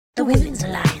The Women's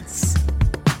Alliance.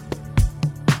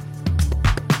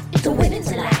 It's the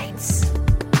Women's Alliance.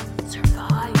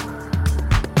 Survivor.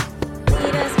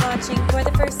 Lita's watching for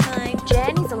the first time.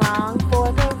 Jenny's along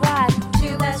for the ride.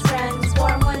 Two best friends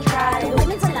form one tribe. The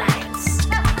Women's Alliance.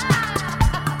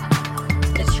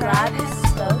 The tribe has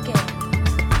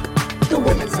spoken. The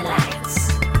Women's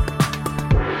Alliance.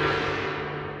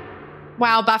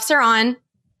 Wow, buffs are on.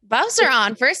 Buffs are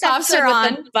on. First Buffs episode are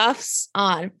with on. the buffs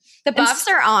on. The buffs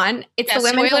are on. It's Yeah, the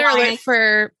Women's spoiler alert Alliance.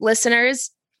 for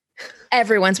listeners.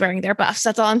 Everyone's wearing their buffs.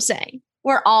 That's all I'm saying.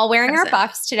 We're all wearing our That's it.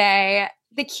 buffs today.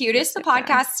 The cutest the Yeah.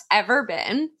 podcast's ever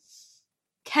been.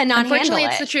 Cannot handle Unfortunately, it.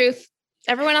 it's the truth.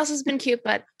 Everyone else has been cute,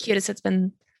 but cutest it's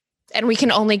been, and we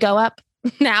can only go up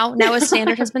now. Now a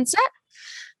standard has been set.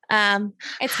 It's kind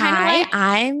of hi, like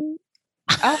I'm.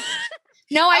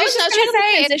 no. I was just gonna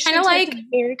say it's kind of like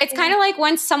it's kind of like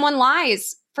when someone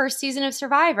lies first season of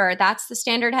Survivor. That's the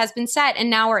standard has been set, and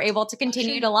now we're able to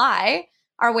continue to lie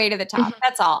our way to the top. Mhm.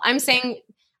 That's all I'm saying.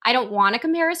 I don't want to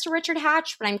compare us to Richard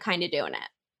Hatch, but I'm kind of doing it.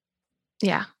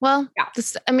 Yeah. Well, Yeah.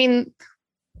 This, I mean,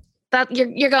 that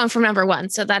you're going from number one,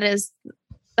 so that is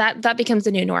that becomes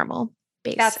the new normal.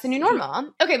 Basically. That's the new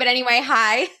normal. Okay, but anyway,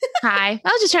 hi. Hi. I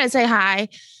was just trying to say hi.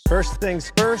 First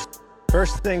things first.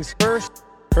 First things first.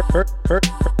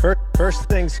 First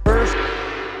things first.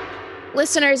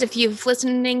 Listeners, if you've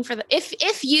listening for the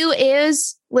if you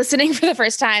is listening for the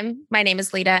first time, my name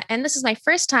is Lita, and this is my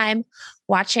first time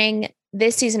watching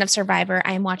this season of Survivor.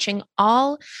 I am watching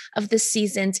all of the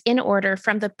seasons in order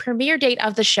from the premiere date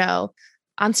of the show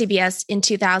on CBS in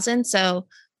 2000. So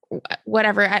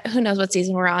whatever, who knows what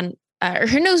season we're on, or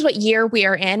who knows what year we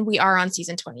are in. We are on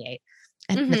season 28,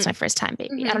 and it's my first time,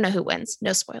 baby. I don't know who wins.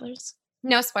 No spoilers.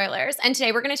 No spoilers. And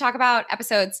today we're going to talk about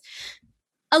episodes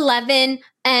 11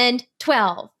 and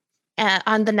 12.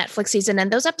 On the Netflix season.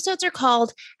 And those episodes are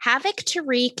called Havoc,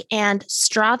 Tariq, and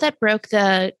Straw That Broke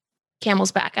the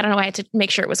Camel's Back. I don't know why I had to make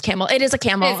sure it was camel. It is a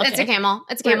camel. It's a camel.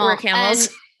 It's a We're- camel. we're camels.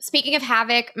 And speaking of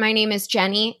Havoc, my name is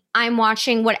Jenny. I'm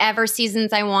watching whatever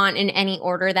seasons I want in any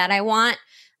order that I want.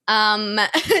 20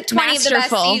 of the best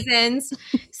Masterful. seasons.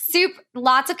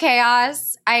 Lots of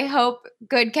chaos. I hope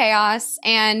good chaos.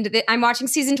 And I'm watching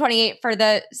season 28 for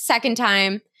the second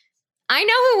time. I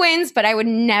know who wins, but I would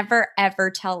never ever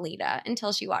tell Lita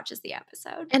until she watches the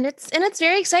episode. And it's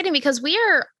very exciting because we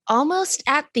are almost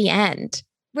at the end.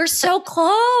 We're so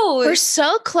close. We're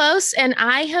so close. And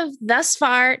I have thus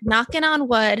far, knocking on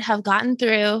wood, have gotten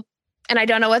through, and I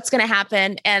don't know what's going to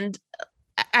happen. And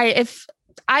if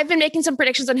I've been making some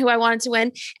predictions on who I wanted to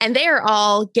win, and they are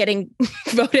all getting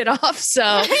voted off. So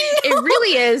it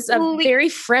really is a very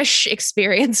fresh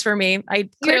experience for me. I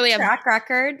clearly Your have track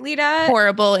record, Lita.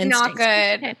 horrible instincts. Not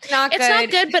good. Okay. Not It's good. not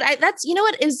good, but that's, you know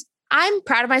what is, I'm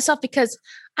proud of myself because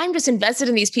I'm just invested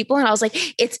in these people. And I was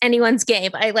like, it's anyone's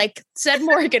game. I said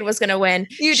Morgan was going to win.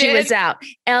 You She did. was out.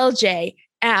 LJ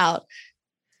out.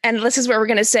 And this is where we're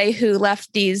going to say who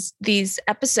left these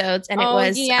episodes. And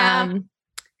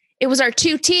it was our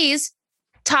two T's,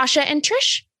 Tasha and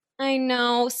Trish. I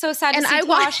know. So sad to And see I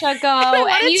wa- Tasha go. I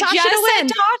wanted and you Tasha just to said win.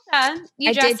 Tasha. You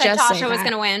I just did said just say Tasha was that.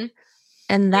 going to win.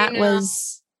 And I that know.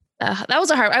 was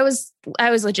a hard. I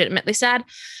was legitimately sad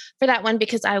for that one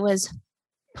because I was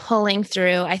pulling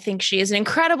through. I think she is an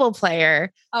incredible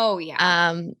player. Oh,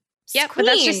 yeah. Yeah, but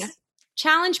that's Queen. just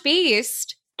Challenge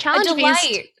Beast. challenge A beast.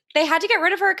 delight. They had to get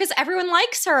rid of her because everyone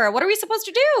likes her. What are we supposed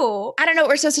to do? I don't know what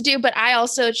we're supposed to do, but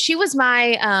she was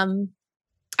my,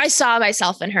 I saw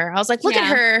myself in her. I was like, look at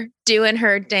Yeah. her doing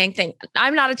her dang thing.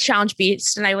 I'm not a challenge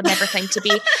beast and I would never think to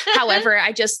be. However,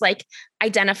 I just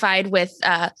identified with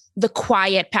the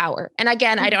quiet power. And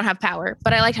again, I don't have power,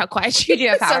 but I like how quiet she You do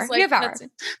have is. So I power. was like, You have power. that's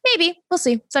it. Maybe we'll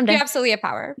see someday. You absolutely have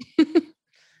power.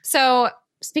 So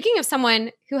speaking of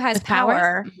someone who has With power?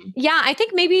 power, Mhm. yeah, I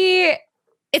think maybe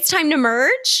it's time to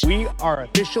merge. We are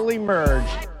officially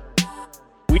merged.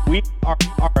 We are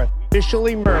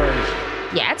officially merged.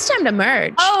 Yeah, it's time to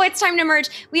merge. Oh, it's time to merge.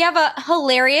 We have a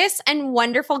hilarious and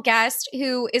wonderful guest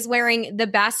who is wearing the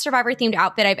best Survivor themed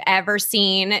outfit I've ever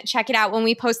seen. Check it out when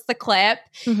we post the clip.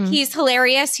 Mhm. He's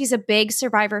hilarious. He's a big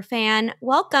Survivor fan.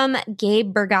 Welcome,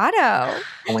 Gabe Bergato.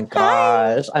 Oh my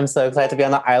gosh. I'm so excited to be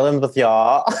on the island with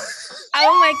y'all.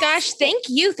 Oh my gosh. Thank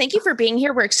you. Thank you for being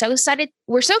here. We're so excited.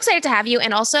 We're so excited to have you.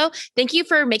 And also thank you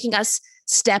for making us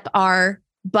step our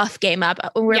buff game up.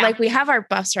 We're Yeah. we have our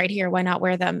buffs right here. Why not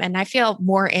wear them? And I feel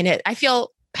more in it. I feel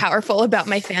powerful about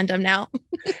my fandom now.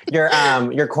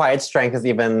 Your quiet strength is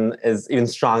even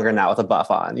stronger now with a buff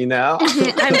on, you know?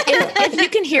 if you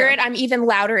can hear it, I'm even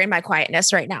louder in my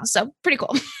quietness right now. So pretty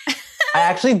cool. I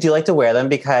actually do like to wear them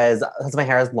because since my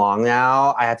hair is long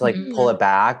now, I have to like pull it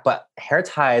back. But hair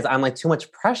ties, I'm like too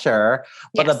much pressure.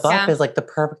 But the buff is like the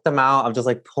perfect amount of just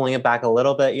like pulling it back a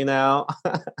little bit, you know?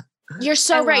 You're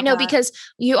so right. No, because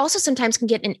you also sometimes can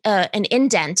get an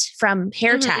indent from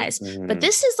hair ties. But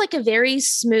this is like a very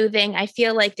smoothing. I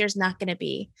feel like there's not going to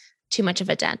be too much of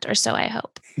a dent, or so I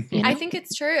hope. You know? I think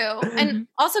it's true. And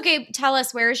also, Gabe, tell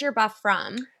us, where is your buff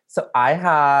from? So I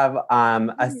have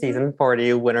a season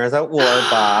 40 Winners at War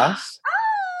buff.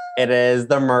 It is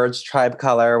the merged tribe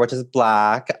color, which is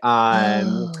black.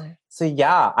 So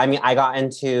yeah, I mean, I got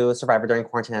into Survivor during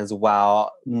quarantine as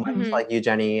well. Much like you,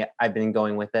 Jenny, I've been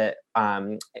going with it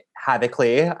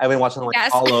havically. I've been watching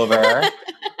like all over.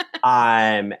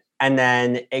 And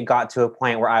then it got to a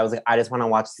point where I was like, I just want to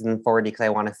watch season 40 because I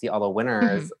want to see all the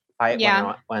winners fight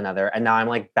one another. And now I'm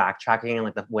like backtracking and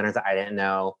like the winners that I didn't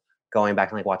know, going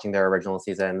back and like watching their original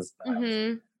seasons.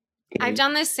 I've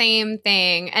done the same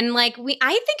thing. And like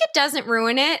I think it doesn't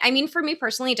ruin it. I mean, for me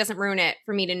personally, it doesn't ruin it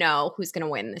for me to know who's going to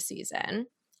win this season.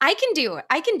 I can do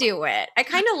it. I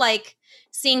kind of like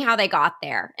seeing how they got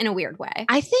there in a weird way.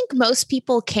 I think most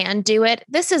people can do it.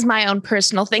 This is my own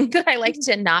personal thing that I like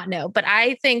to not know. But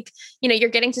I think, you know, you're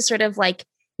getting to sort of like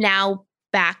now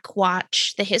back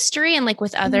watch the history, and like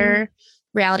with other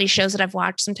reality shows that I've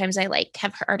watched, sometimes I like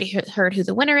have already heard who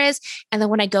the winner is. And then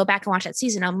when I go back and watch that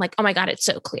season, I'm like, oh my God, it's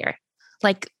so clear.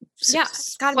 Like,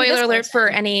 spoiler alert for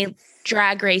any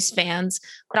Drag Race fans,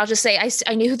 but I'll just say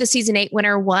I knew who the season 8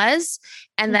 winner was.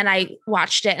 And then I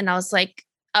watched it and I was like,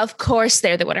 of course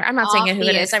they're the winner. I'm not saying who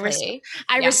it is.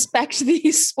 I respect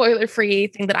the spoiler-free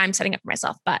thing that I'm setting up for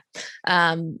myself. But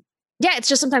yeah, it's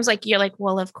just sometimes like, you're like,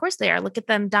 well, of course they are. Look at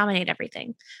them dominate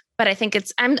everything. But I think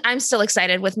I'm still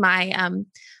excited with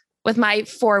my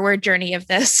forward journey of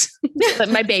this,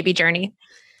 my baby journey.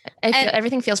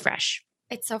 Everything feels fresh.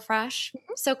 It's so fresh,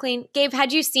 so clean. Gabe,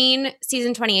 had you seen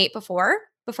season 28 before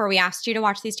we asked you to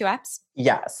watch these 2 eps?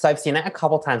 Yes. So I've seen it a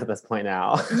couple times at this point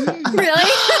now.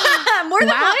 Really? More than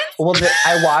once? Well,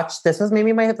 I watched, this was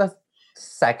maybe this was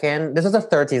the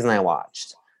 3rd season I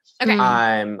watched. Okay.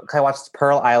 I watched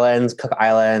Pearl Islands, Cook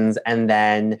Islands, and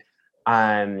then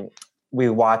we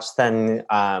watched then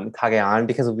Cagayan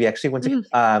because we actually went to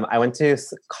I went to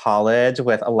college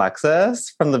with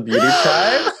Alexis from the Beauty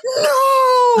Tribe.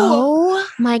 Oh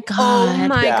my God. Oh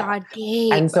my God,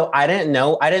 Gabe. And so I don't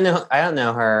know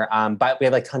her, but we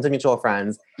have like tons of mutual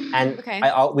friends. And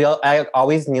I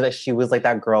always knew that she was like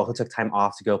that girl who took time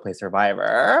off to go play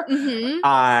Survivor.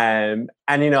 And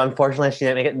you know, unfortunately she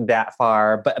didn't make it that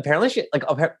far, but apparently she, like,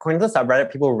 according to the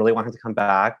subreddit, people really want her to come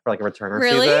back for like a returner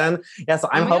season. Yeah, so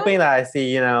I'm hoping that I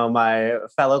see, you know, my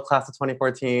fellow class of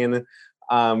 2014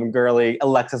 girly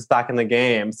Alexis back in the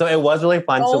game. So it was really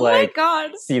fun to like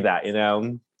see that, you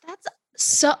know. That's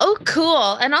so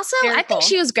cool. And also I think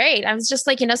she was great. I was just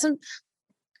like, you know,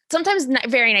 sometimes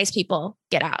very nice people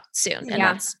get out soon.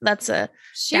 And that's a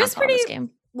she was pretty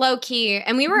low key.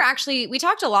 And we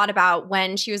talked a lot about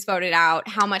when she was voted out,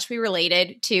 how much we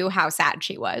related to how sad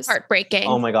she was. Heartbreaking.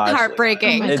 Oh my gosh.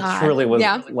 Heartbreaking. It truly was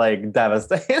like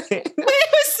devastating. It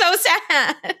was so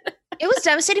sad. It was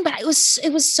devastating, but it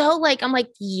was so like, I'm like,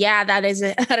 yeah, that is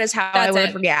it. That is how I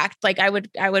would react. Like I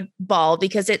would bawl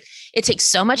because it takes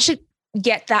so much to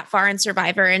get that far in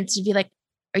Survivor and to be like,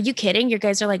 are you kidding? You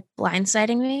guys are like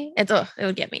blindsiding me. It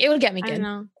would get me. It would get me good. I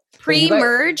know.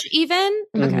 Pre-merge even?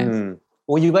 Okay.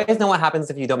 Well, you guys know what happens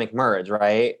if you don't make merge,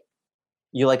 right?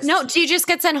 You like no, do you just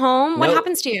get sent home? What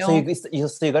happens to you?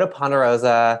 So you go to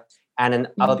Ponderosa, and then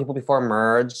other people before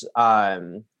merge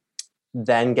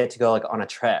then get to go like on a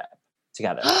trip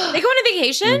together. They go on a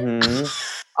vacation?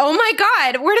 Oh my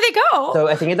God. Where do they go? So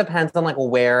I think it depends on like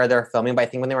where they're filming, but I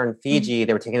think when they were in Fiji,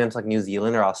 they were taking them to like New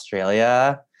Zealand or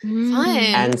Australia. Fun.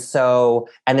 And they're still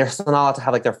not allowed to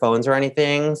have like their phones or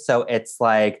anything. So it's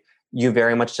like, you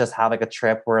very much just have like a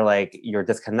trip where like you're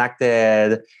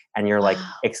disconnected and you're like,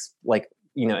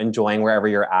 you know, enjoying wherever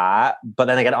you're at. But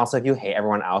then again, also if you hate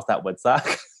everyone else, that would suck.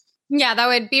 Yeah, that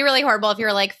would be really horrible if you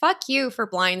were like, fuck you for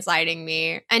blindsiding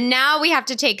me. And now we have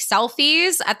to take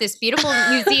selfies at this beautiful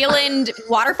New Zealand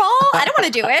waterfall. I don't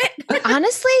want to do it.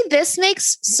 Honestly, this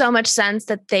makes so much sense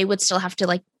that they would still have to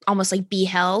like almost like be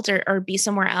held or be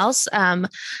somewhere else.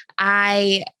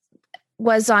 I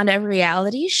was on a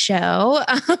reality show.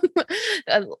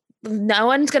 No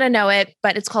one's going to know it,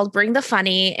 but it's called Bring the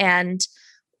Funny. And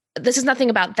this is nothing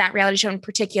about that reality show in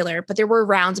particular, but there were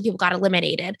rounds and people got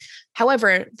eliminated.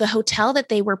 However, the hotel that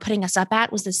they were putting us up at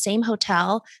was the same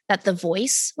hotel that The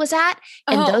Voice was at.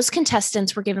 And those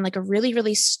contestants were given like a really,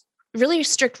 really, really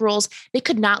strict rules. They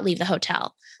could not leave the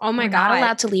hotel. Oh my God. Not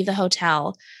allowed to leave the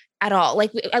hotel. at all.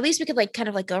 Like at least we could like kind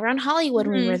of like go around Hollywood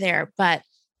when we were there, but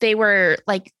they were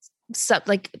like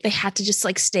they had to just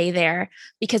like stay there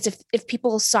because if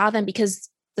people saw them, because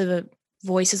the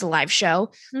Voice is a live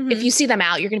show, if you see them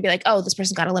out, you're gonna be like, oh, this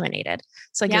person got eliminated.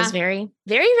 So like it was very,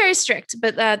 very, very strict.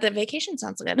 But the vacation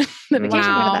sounds good. The vacation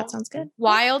part of that sounds good.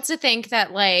 Wild to think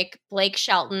that like Blake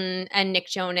Shelton and Nick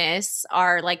Jonas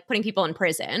are like putting people in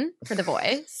prison for The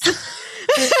Voice.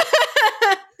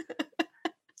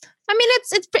 I mean,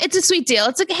 it's a sweet deal.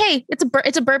 It's like, hey,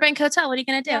 it's a Burbank hotel. What are you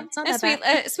gonna do? Yeah, It's not a that sweet,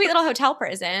 bad. a sweet little hotel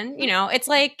prison. You know, it's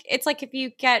like if you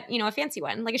get, you know, a fancy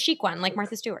one, like a chic one, like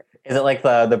Martha Stewart. Is it like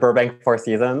the Burbank Four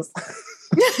Seasons?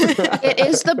 It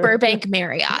is the Burbank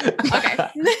Marriott. Okay.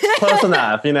 Close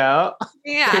enough, you know?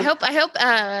 Yeah. I hope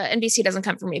NBC doesn't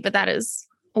come for me, but that is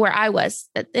where I was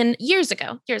in years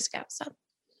ago. So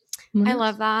I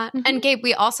love that. And Gabe,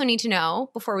 we also need to know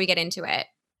before we get into it,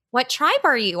 what tribe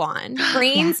are you on?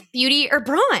 Brains, Beauty, or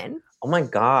Brawn? Oh my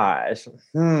gosh.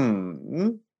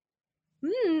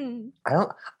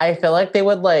 I feel like they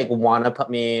would like want to put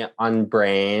me on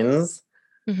Brains.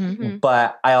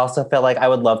 But I also feel like I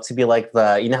would love to be like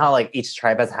you know how like each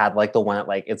tribe has had like the one that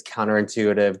like it's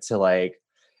counterintuitive to like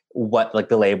what like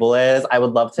the label is. I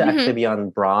would love to actually be on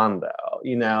Brawn though,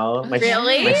 you know?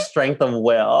 My strength of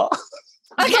will.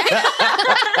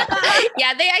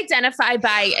 Yeah, they identify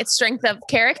by its strength of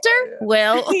character,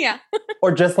 will. Yeah.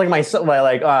 Or just like my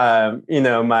you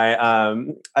know, my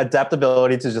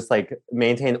adaptability to just like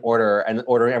maintain order and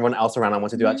ordering everyone else around on what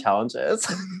to do at challenges.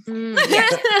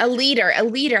 Yes. A leader.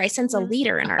 I sense a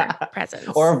leader in our presence.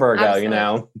 Or a Virgo, Absolutely. you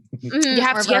know? You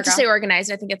have to stay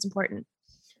organized. I think it's important.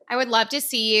 I would love to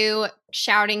see you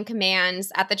shouting commands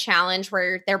at the challenge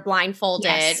where they're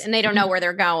blindfolded and they don't know where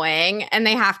they're going and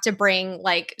they have to bring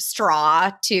like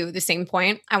straw to the same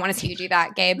point. I want to see you do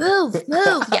that, Gabe. Move.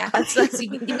 Yeah,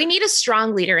 we need a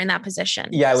strong leader in that position.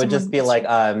 Yeah, it would just be like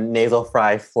nasal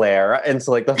fry flare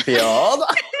into like the field.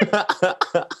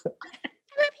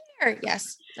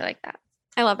 Yes, I like that.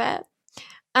 I love it.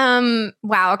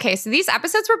 Wow. Okay. So these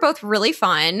episodes were both really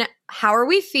fun. How are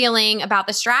we feeling about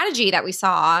the strategy that we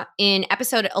saw in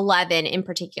episode 11 in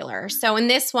particular? So in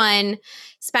this one,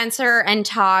 Spencer and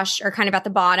Tosh are kind of at the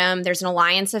bottom. There's an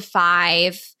alliance of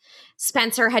 5.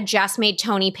 Spencer had just made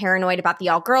Tony paranoid about the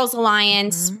all girls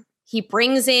alliance. He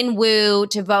brings in Woo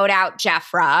to vote out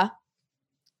Jeffra.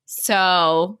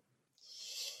 So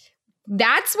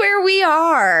that's where we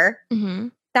are.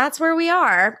 That's where we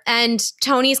are. And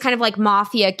Tony's kind of like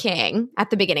mafia king at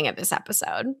the beginning of this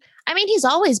episode. I mean, he's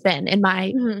always been in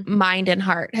my mind and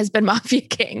heart, has been mafia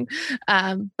king.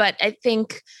 But I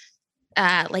think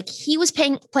like he was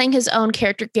playing his own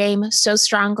character game so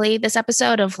strongly this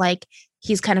episode of like,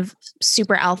 he's kind of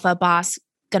super alpha boss,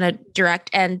 gonna direct.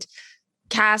 And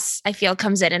Cass, I feel,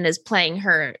 comes in and is playing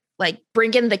her, like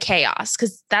bring in the chaos.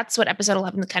 Cause that's what episode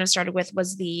 11 kind of started with,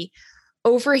 was the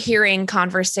overhearing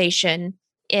conversation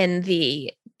in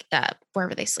the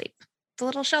wherever they sleep, the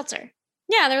little shelter.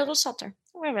 Yeah, their little shelter,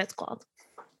 whatever it's called.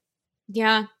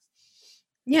 Yeah.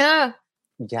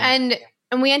 And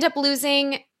we end up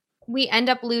losing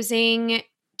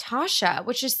Tasha,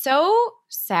 which is so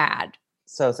sad.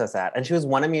 So sad. And she was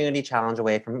one immunity challenge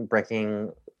away from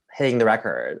hitting the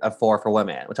record of 4 for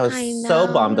women, which I was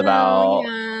so bummed about.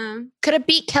 Yeah. Could have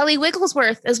beat Kelly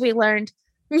Wigglesworth, as we learned.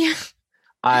 Yeah.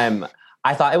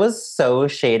 I thought it was so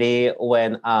shady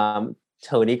when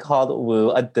Tony called Woo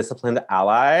a disciplined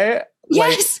ally.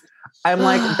 Yes. Like, I'm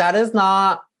like, that is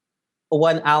not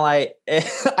what an ally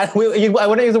is. I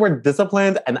wouldn't use the word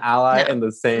disciplined and ally in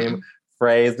the same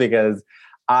phrase because,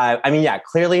 I mean, yeah,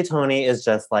 clearly Tony is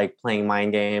just like playing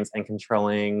mind games and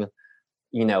controlling,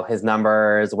 you know, his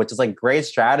numbers, which is like great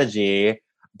strategy,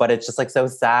 but it's just like so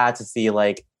sad to see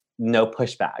like no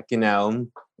pushback, you know?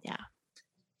 Yeah.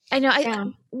 I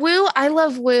know. Woo, I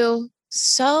love Woo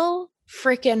so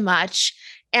freaking much.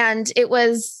 And it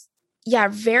was,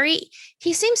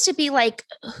 he seems to be like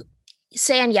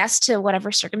saying yes to whatever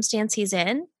circumstance he's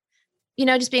in, you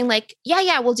know, just being like,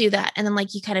 yeah, we'll do that. And then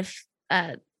like you kind of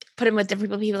put him with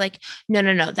different people like,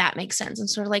 no, that makes sense. And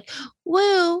sort of like,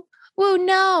 Woo,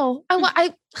 no,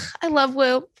 I love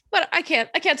Woo, but I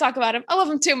can't talk about him. I love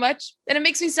him too much. And it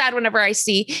makes me sad whenever I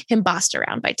see him bossed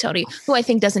around by Tony, who I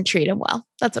think doesn't treat him well.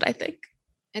 That's what I think.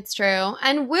 It's true.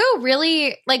 And Woo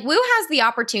really, like, Woo has the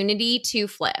opportunity to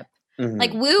flip.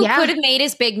 Like, Woo could have made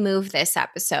his big move this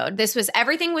episode.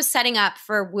 Everything was setting up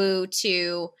for Woo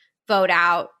to vote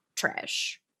out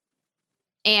Trish.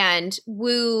 And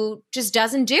Woo just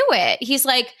doesn't do it.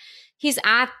 He's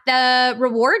at the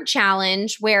reward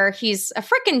challenge where he's a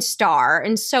freaking star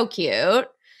and so cute,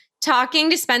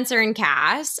 talking to Spencer and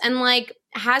Cass, and like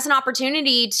has an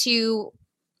opportunity to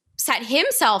set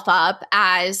himself up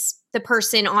as the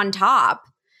person on top.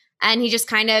 And he just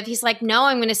he's like, no,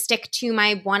 I'm going to stick to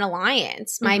my one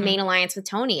alliance, my main alliance with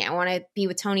Tony. I want to be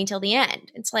with Tony till the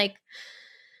end. It's like,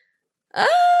 I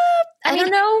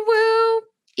don't know, Woo.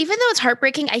 Even though it's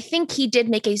heartbreaking, I think he did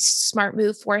make a smart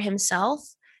move for himself,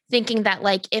 thinking that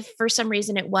like if for some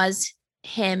reason it was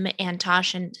him and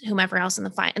Tosh and whomever else in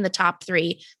the top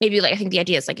three, maybe like I think the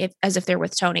idea is like as if they're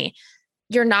with Tony,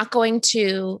 you're not going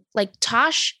to like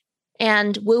Tosh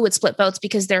and Woo would split votes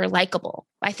because they're likable,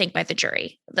 I think, by the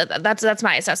jury. That's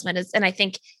my assessment. And I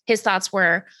think his thoughts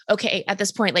were, okay, at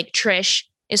this point, like Trish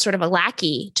is sort of a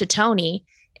lackey to Tony,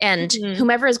 and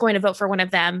whomever is going to vote for one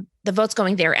of them, the vote's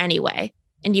going there anyway.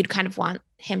 And you'd kind of want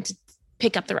him to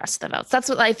pick up the rest of the votes. That's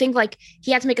what I think. Like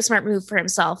he had to make a smart move for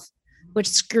himself, which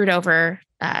screwed over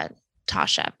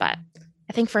Tasha. But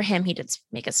I think for him, he did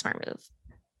make a smart move.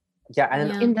 Yeah,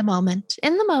 and in the moment.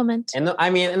 In the moment,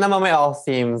 it all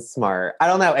seems smart. I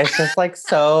don't know. It's just like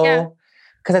so,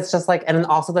 because it's just like, and then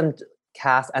also then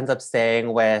Cass ends up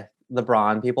staying with the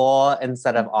Braun people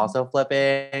instead of also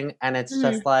flipping, and it's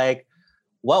just like,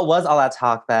 what was all that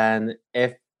talk then?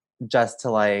 If just to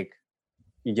like,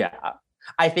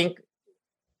 I think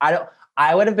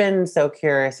I would have been so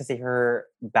curious to see her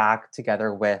back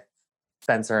together with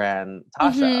Spencer and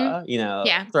Tasha. You know,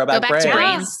 throwback to brains.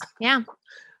 brains. Yeah.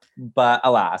 But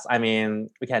alas, I mean,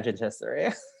 we can't change history.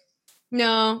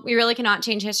 No, we really cannot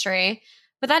change history.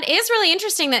 But that is really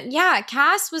interesting that,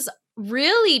 Cass was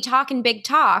really talking big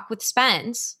talk with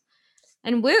Spence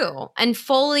and Woo. And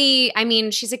fully, I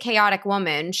mean, she's a chaotic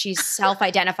woman. She's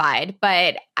self-identified.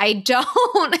 But I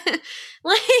don't,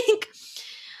 like,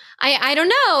 I don't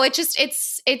know.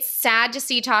 It's sad to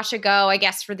see Tasha go, I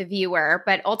guess, for the viewer.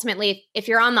 But ultimately, if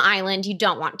you're on the island, you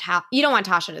don't want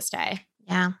Tasha to stay.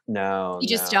 Yeah. No. You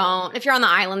just don't. If you're on the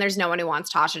island, there's no one who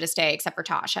wants Tasha to stay except for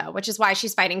Tasha, which is why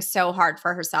she's fighting so hard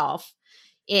for herself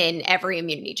in every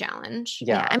immunity challenge.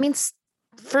 Yeah. I mean,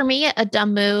 for me, a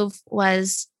dumb move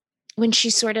was when she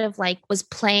sort of like was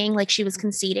playing like she was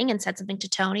conceding and said something to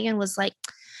Tony and was like,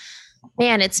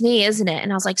 man, it's me, isn't it?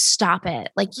 And I was like, stop it.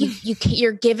 Like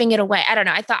you're giving it away. I don't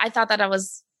know. I thought that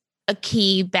was a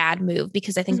key bad move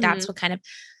because I think that's what kind of,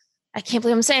 I can't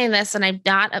believe I'm saying this and I'm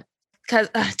not because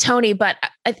Tony, but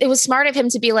it was smart of him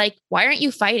to be like, why aren't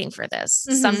you fighting for this?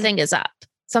 Something is up.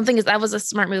 That was a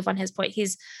smart move on his point.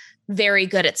 He's very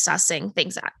good at sussing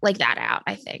things like that out,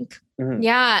 I think.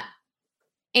 Yeah.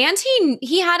 And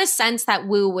he had a sense that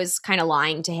Woo was kind of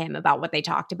lying to him about what they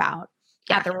talked about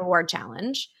at the reward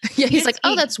challenge. He's like,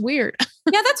 oh, that's weird.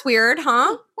 Yeah, that's weird,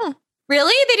 huh?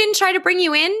 Really? They didn't try to bring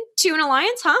you in to an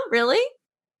alliance, huh? Really?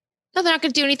 No, they're not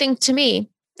going to do anything to me.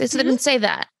 They didn't say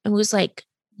that. And was like,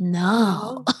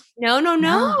 no. No,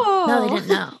 they didn't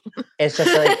know. It's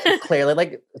just like clearly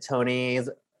like Tony's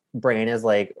brain is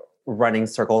like running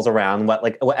circles around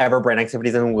whatever brain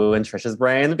activities in Woo and Trish's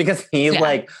brain because he's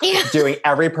doing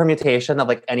every permutation of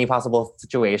like any possible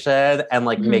situation and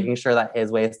like making sure that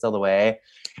his way is still the way.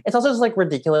 It's also just like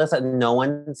ridiculous that no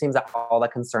one seems at all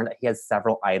that concerned that he has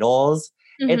several idols.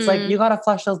 It's like, you gotta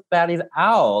flush those baddies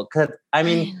out. Cause I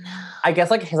mean, I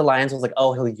guess like his alliance was like,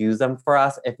 oh, he'll use them for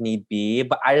us if need be.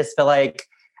 But I just feel like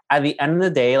at the end of the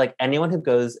day, like anyone who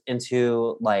goes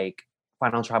into like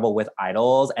Final Tribal with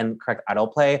idols and correct idol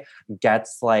play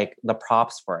gets like the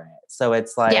props for it. So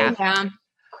it's like,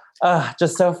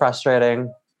 just so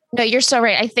frustrating. No, you're so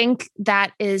right. I think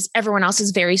that is everyone else's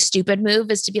very stupid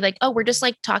move is to be like, oh, we're just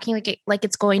like talking like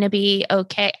it's going to be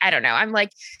okay. I don't know. I'm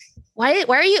like, why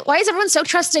is everyone so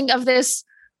trusting of this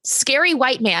scary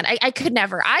white man? I could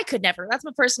never. That's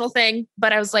my personal thing.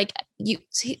 But I was like,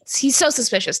 he's so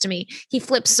suspicious to me. He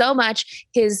flips so much.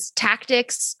 His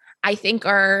tactics, I think,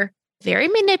 are very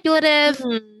manipulative.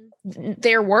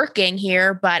 They're working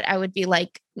here, but I would be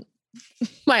like,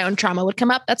 my own trauma would come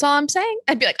up. That's all I'm saying.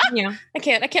 I'd be like, I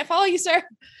can't follow you, sir.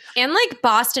 And like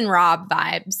Boston Rob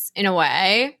vibes in a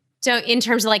way. So in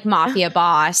terms of like mafia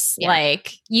boss,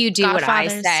 like you do what I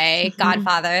say,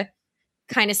 Godfather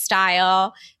kind of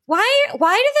style. Why do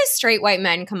the straight white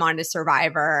men come on to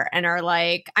Survivor and are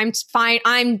like, I'm fine,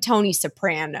 I'm Tony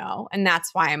Soprano, and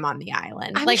that's why I'm on the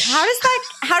island? How does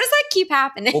that keep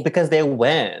happening? Well, because they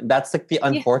win. That's like the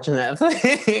unfortunate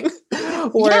thing.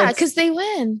 Because they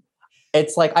win.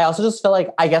 It's like, I also just feel like,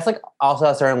 I guess like also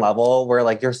at a certain level where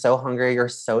like you're so hungry, you're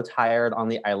so tired on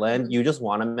the island, you just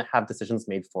want to have decisions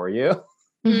made for you.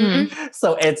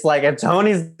 So it's like, if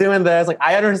Tony's doing this, like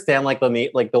I understand like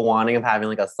the wanting of having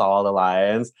like a solid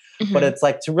alliance, but it's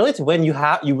like to win, you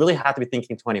really have to be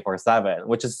thinking 24/7,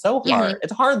 which is so hard.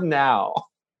 It's hard now.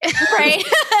 Right.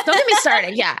 Don't get me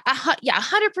started.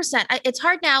 100%. It's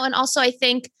hard now. And also I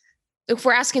think if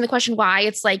we're asking the question why,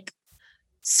 it's like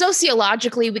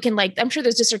sociologically, we can like, I'm sure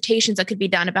there's dissertations that could be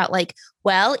done about like,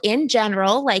 well, in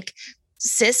general, like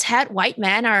cis het white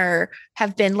men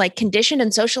have been like conditioned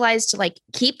and socialized to like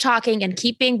keep talking and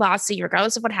keep being bossy,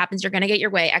 regardless of what happens, you're going to get your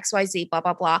way, XYZ, blah,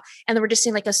 blah, blah. And then we're just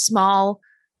seeing like a small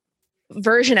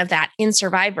version of that in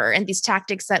Survivor, and these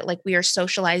tactics that like we are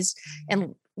socialized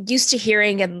and used to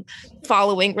hearing and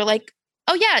following. We're like,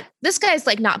 oh yeah, this guy's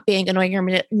like not being annoying or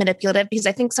manipulative, because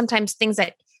I think sometimes things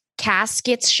that Cass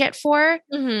gets shit for,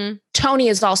 Tony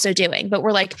is also doing. But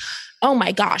we're like, oh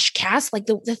my gosh, Cass, like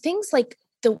the things like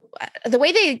the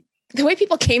way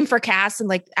people came for Cass and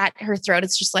like at her throat,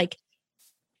 it's just like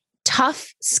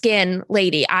tough skin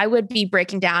lady. I would be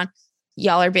breaking down.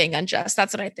 Y'all are being unjust.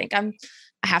 That's what I think.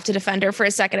 I have to defend her for a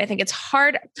second. I think it's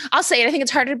hard. I'll say it. I think it's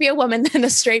harder to be a woman than a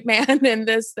straight man in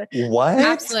this. What?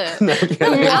 Absolutely. No,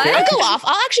 I'll go off.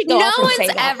 I'll actually go off. No and say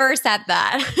one's that. ever said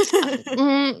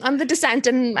that. I'm the dissent,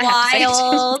 and I have to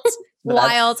say it.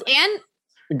 Wild. And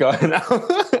Go ahead now.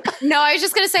 no, I was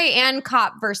just gonna say, and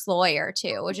cop versus lawyer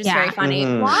too, which is Yeah. very funny.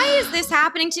 Mhm. Why is this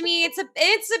happening to me? It's a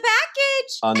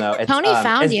package. Oh no, it's Tony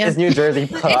found you. It's New Jersey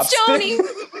It's pups. Tony.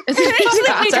 It's It's like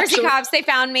cops, New Jersey actually. cops. They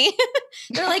found me.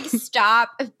 They're like, stop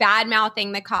bad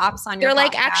mouthing the cops on your. They're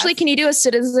like, podcast. actually, can you do a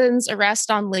citizen's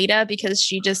arrest on Lita because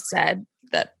she just said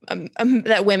that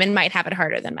that women might have it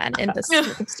harder than men in this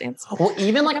circumstance. Well,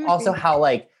 even like also how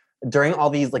like during all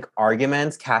these like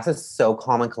arguments, Cass is so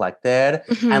calm and collected,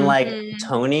 and like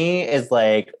Tony is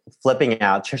like flipping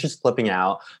out. Trish is flipping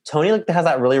out. Tony like has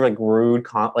that really like rude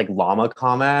like llama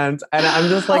comment, and I'm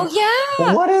just like, oh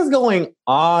yeah, what is going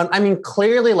on? I mean,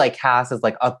 clearly like Cass is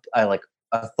like a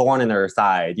thorn in her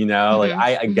side, you know? Like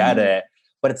I get it,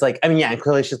 but it's like, I mean, yeah, and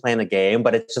clearly she's playing the game,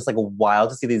 but it's just like wild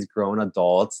to see these grown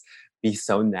adults be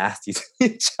so nasty to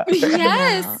each other.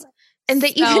 yes. And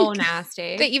they So even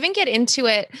nasty. they even get into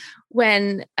it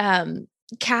when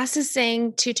Cass is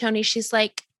saying to Tony, she's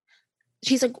like,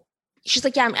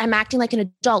 yeah, I'm acting like an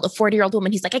adult, a 40-year-old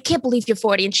woman. He's like, I can't believe you're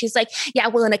 40. And she's like, yeah,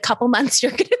 well, in a couple months,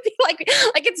 you're going to be like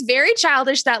it's very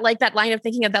childish, that like that line of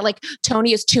thinking of that, like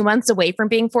Tony is 2 months away from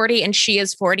being 40 and she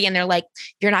is 40. And they're like,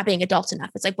 you're not being adult enough.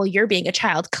 It's like, well, you're being a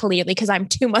child clearly because I'm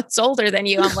 2 months older than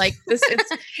you. I'm like,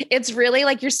 it's really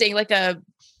like you're seeing like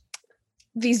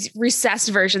these recessed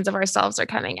versions of ourselves are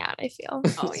coming out, I feel.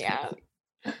 Oh yeah.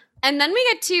 And then we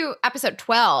get to episode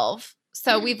 12.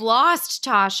 So we've lost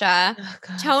Tasha. Oh,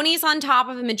 God. Tony's on top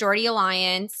of a majority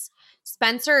alliance.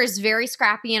 Spencer is very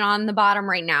scrappy and on the bottom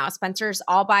right now. Spencer's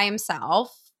all by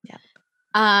himself. Yeah.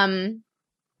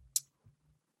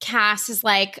 Cass is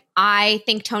like, I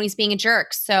think Tony's being a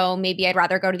jerk, so maybe I'd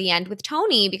rather go to the end with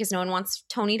Tony because no one wants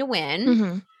Tony to win.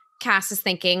 Mm-hmm. Cass is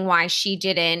thinking why she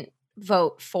didn't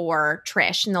vote for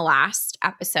Trish in the last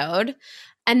episode.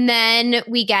 And then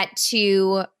we get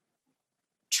to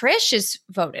Trish is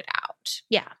voted out.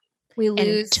 Yeah. We And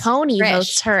lose Tony Trish.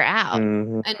 votes her out.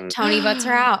 Mhm. And Tony votes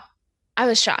her out. I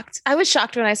was shocked. I was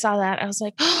shocked when I saw that. I was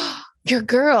like, oh, your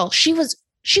girl, she was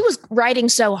writing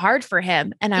so hard for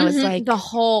him. And I was Mhm. like, the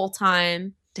whole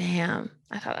time. damn.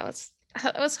 I thought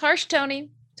that was harsh, Tony.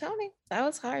 That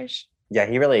was harsh. Yeah,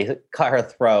 he really cut her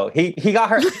throat. He got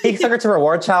her. He took her to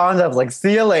reward challenge. I was like,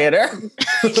 "See you later."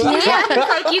 Yeah,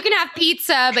 it's like you can have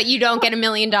pizza, but you don't get $1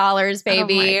 million,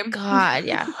 baby. Oh my God.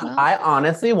 Yeah. Well, I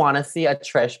honestly want to see a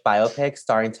Trish biopic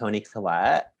starring Tony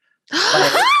Collette.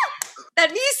 Like,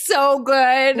 That'd be so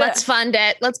good. let's fund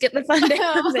it. Let's get the funding.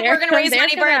 We're gonna raise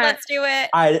money for it. Let's do it.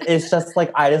 it's just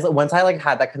like once I like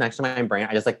had that connection in my brain,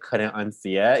 I just like couldn't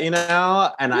unsee it, you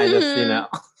know. And I just, you know,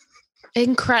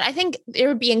 Incredible. I think there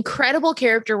would be incredible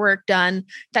character work done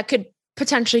that could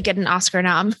potentially get an Oscar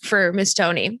nom for Miss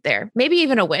Tony there. Maybe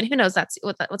even a win. Who knows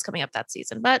what's coming up that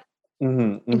season, but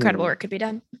incredible work could be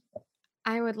done.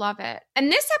 I would love it.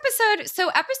 And this episode, so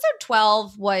episode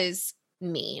 12 was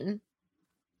mean.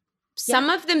 Some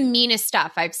of the meanest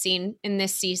stuff I've seen in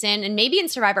this season, and maybe in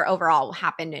Survivor overall,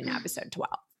 happened in episode 12.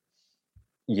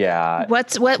 Yeah.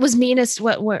 What was meanest?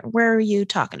 Where are you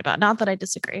talking about? Not that I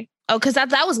disagree. Oh, because that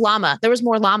was llama. There was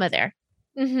more llama there,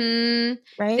 right?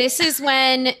 This is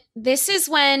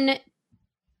when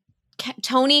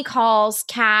Tony calls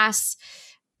Cass.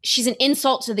 She's an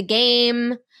insult to the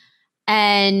game.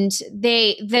 And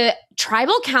the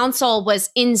tribal council was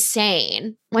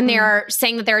insane when they're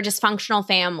saying that they're a dysfunctional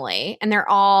family, and they're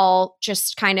all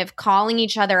just kind of calling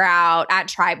each other out at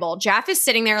tribal. Jeff is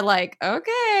sitting there like,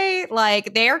 okay,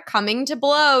 like they're coming to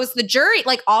blows. The jury,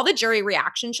 like all the jury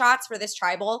reaction shots for this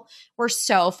tribal were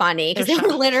so funny because they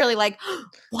were literally like,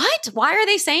 what? Why are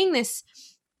they saying this?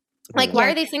 Like, why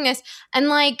are they saying this? And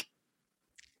like,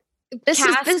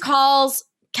 Cass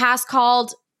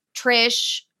called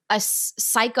Trish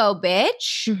psycho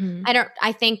bitch. Mhm.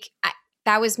 I think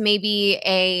that was maybe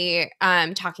a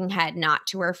talking head, not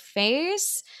to her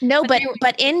face. No, But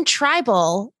but in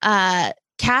Tribal,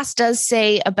 Cass does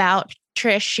say about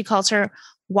Trish, she calls her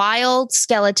wild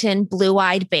skeleton,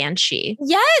 blue-eyed banshee.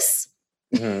 Yes.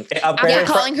 Mhm. It After upgraded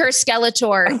from- calling her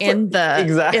Skeletor in the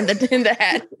Exactly. in the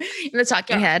head, in the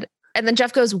talking head. And then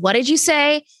Jeff goes, "What did you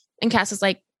say?" And Cass is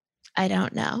like, "I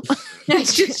don't know."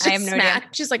 She's I have no idea. mad.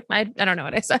 She's like, I don't know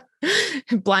what I said.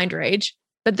 Blind rage.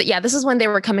 But yeah, this is when they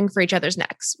were coming for each other's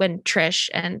necks, when Trish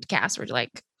and Cass were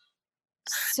like,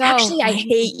 So actually, I funny.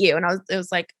 hate you. And it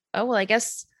was like, oh, well, I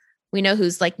guess we know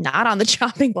who's like not on the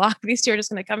chopping block. These two are just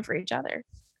going to come for each other.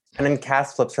 And then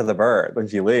Cass flips her the bird when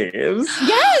she leaves.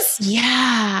 Yes.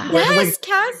 Yeah. Which is, Yes. like,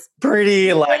 Cass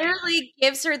Pretty like literally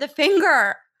gives her the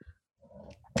finger.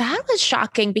 That was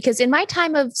shocking because in my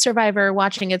time of Survivor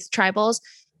watching its tribals,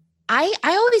 I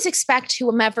always expect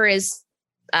whomever is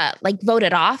like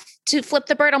voted off to flip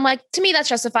the bird. I'm like, to me, that's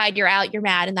justified. You're out. You're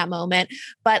mad in that moment.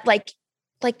 But like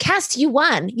Cass, you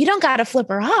won. You don't got to flip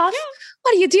her off.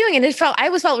 What are you doing? And I felt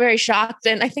very shocked.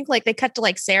 And I think like they cut to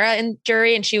like Sarah in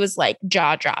jury and she was like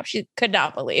jaw dropped. She could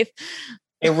not believe.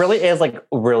 it really is like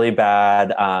really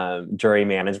bad jury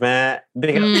management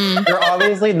because you're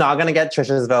obviously not gonna get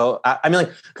Trisha's vote. I mean,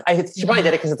 like she probably did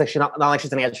it because it's like she's not like she's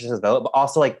gonna get Trisha's vote, but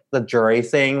also like the jury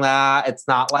saying that it's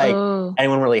not like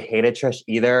anyone really hated Trish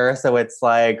either. So it's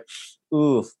like,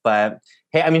 oof. But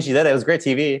hey, I mean, she did it. It was great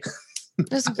TV.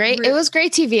 It was great. It was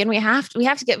great TV, and we have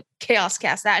to get Chaos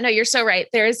Cast that. No, you're so right.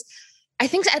 I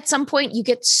think at some point you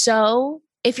get so,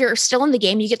 if you're still in the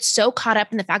game, you get so caught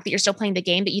up in the fact that you're still playing the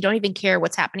game that you don't even care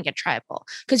what's happening at Tribal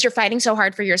because you're fighting so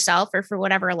hard for yourself or for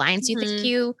whatever alliance you think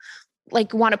you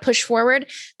like want to push forward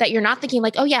that you're not thinking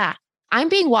like, oh yeah, I'm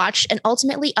being watched, and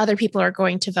ultimately other people are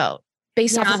going to vote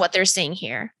based off of what they're seeing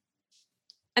here.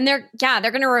 And they're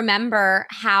going to remember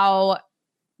how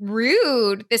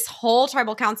rude this whole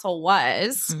tribal council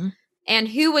was and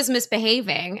who was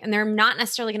misbehaving. And they're not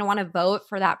necessarily going to want to vote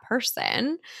for that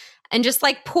person. And just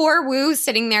like poor Wu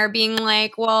sitting there being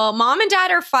like, well, mom and dad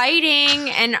are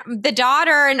fighting and the daughter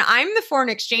and I'm the foreign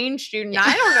exchange student.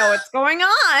 I don't know what's going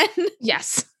on.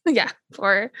 Yes. Yeah.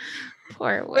 Poor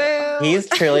Wu. He's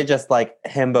truly just like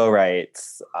himbo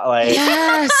rights. Like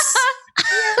Yes.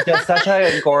 just such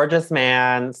a gorgeous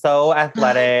man, so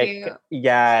athletic,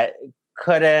 yet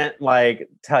couldn't like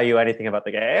tell you anything about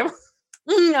the game.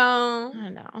 No. I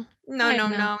know.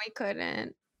 No, he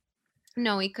couldn't.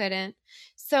 No, he couldn't.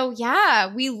 So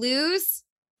yeah, we lose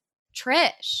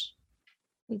Trish.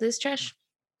 We lose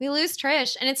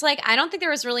Trish. And it's like, I don't think there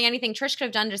was really anything Trish could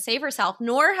have done to save herself,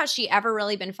 nor has she ever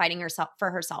really been fighting herself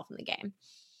for herself in the game.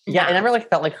 Yeah, I never like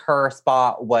felt like her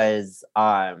spot was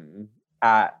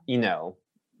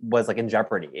was like in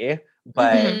jeopardy.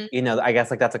 But I guess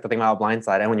like that's like the thing about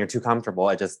Blindside. And when you're too comfortable,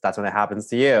 that's when it happens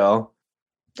to you.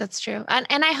 That's true. And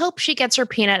I hope she gets her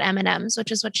peanut M&Ms,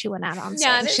 which is what she went out on.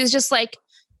 Yeah, She's just like,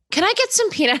 can I get some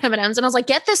peanut M&Ms? And I was like,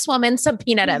 get this woman some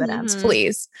peanut M&Ms,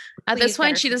 please. At this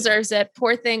point, she deserves it.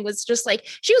 Poor thing was just like,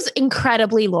 she was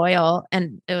incredibly loyal.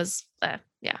 And it was,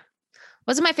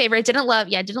 wasn't my favorite. Didn't love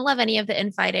any of the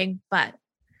infighting, but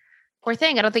poor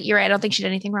thing. I don't think you're right. I don't think she did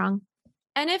anything wrong.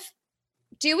 And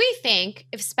do we think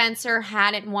if Spencer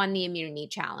hadn't won the immunity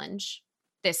challenge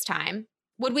this time,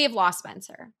 would we have lost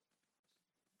Spencer?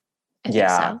 I think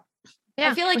so. Yeah.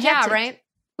 I feel like, right?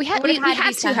 We had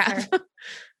to have.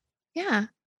 Yeah.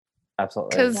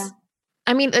 Absolutely. Because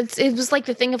I mean, it was like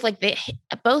the thing of like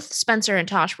both Spencer and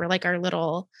Tosh were like our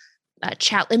little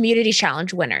immunity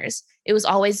challenge winners. It was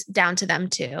always down to them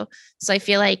too. So I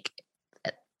feel like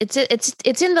it's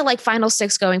in the like final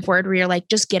 6 going forward where you're like,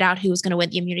 just get out who's going to win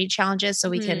the immunity challenges so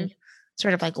we can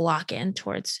sort of like lock in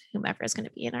towards whomever is going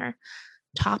to be in our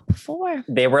top 4.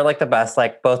 They were like the best,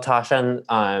 like both Tasha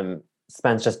and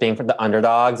Spence just being for the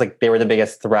underdogs. Like they were the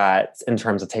biggest threats in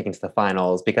terms of taking to the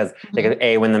finals because they could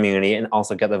win the immunity and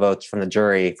also get the votes from the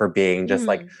jury for being just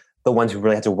like the ones who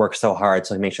really had to work so hard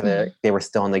to make sure that they were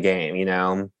still in the game, you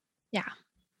know? Yeah,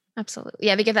 absolutely.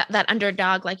 Yeah, they give that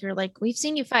underdog, like you're like, we've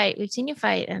seen you fight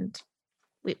and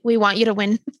we want you to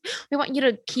win. We want you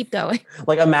to keep going.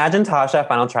 Like imagine Tasha at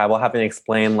Final Tribal having to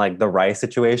explain like the rice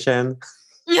situation.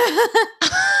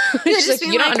 She's like,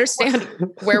 you don't understand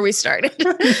where we started.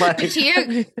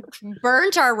 She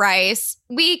burnt our rice.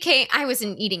 I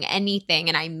wasn't eating anything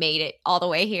and I made it all the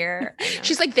way here.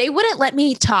 She's like, they wouldn't let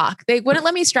me talk. They wouldn't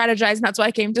let me strategize. And that's why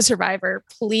I came to Survivor.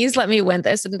 Please let me win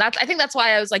this. And I think that's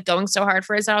why I was like going so hard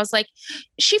for it. And I was like,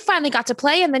 she finally got to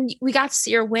play and then we got to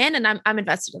see her win. And I'm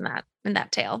invested in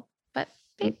that tale. But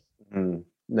babe.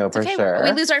 No, It's for okay. sure.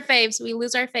 We lose our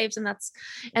faves.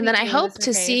 And then I hope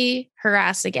to see her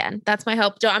ass again. That's my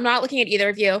hope. I'm not looking at either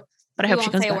of you, but I We hope she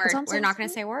won't comes say a back. word. We're not going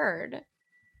to say a word.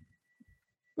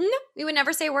 No, we would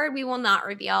never say a word. We will not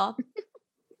reveal.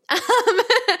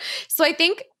 So I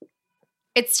think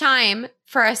it's time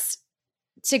for us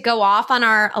to go off on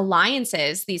our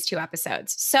alliances these 2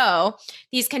 episodes. So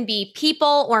these can be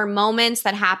people or moments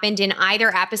that happened in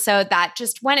either episode that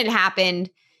just when it happened,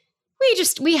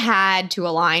 we had to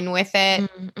align with it.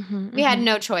 We had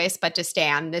no choice but to stay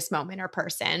on this moment or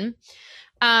person.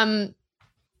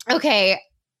 Okay.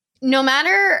 No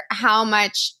matter how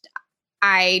much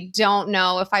I don't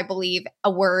know if I believe a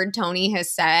word Tony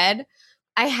has said,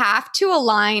 I have to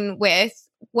align with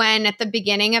when at the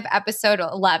beginning of episode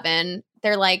 11,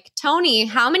 they're like, Tony,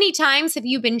 how many times have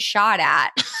you been shot at?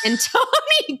 And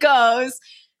Tony goes,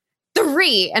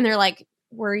 3. And they're like,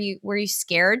 were you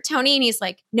scared, Tony? And he's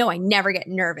like, no, I never get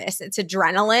nervous. It's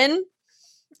adrenaline.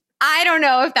 I don't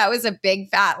know if that was a big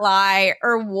fat lie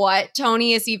or what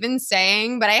Tony is even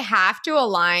saying, but I have to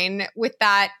align with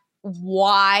that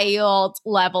wild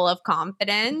level of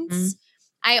confidence.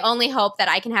 I only hope that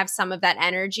I can have some of that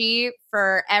energy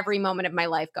for every moment of my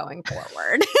life going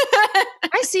forward.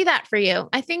 I see that for you.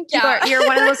 I think you're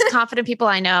one of the most confident people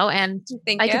I know. And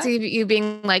I could see you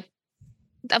being like,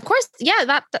 of course, yeah,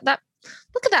 that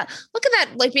look at that,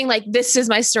 like being like, this is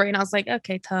my story. And I was like,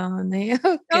 okay, Tony.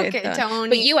 Okay,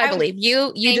 Tony. But I believe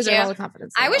you deserve all the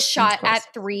confidence. I was shot at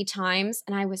 3 times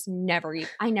and I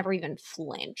never even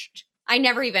flinched. I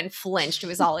never even flinched. It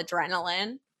was all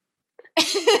adrenaline.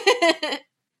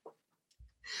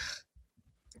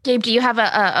 Gabe, do you have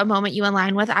a moment you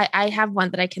align with? I have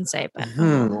one that I can say, but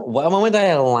what moment that I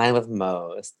align with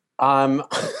most? I'm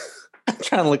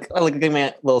trying to look at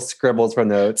my little scribbles for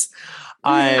notes.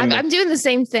 I'm doing the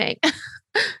same thing.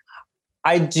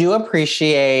 I do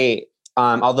appreciate,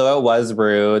 although it was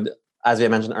rude, as we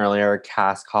mentioned earlier,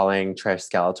 Cass calling Trish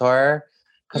Skeletor.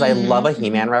 Because I love a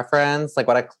He-Man reference. Like,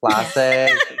 what a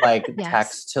classic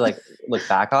text to look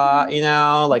back on, you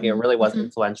know? Like, it really was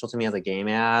influential to me as a gay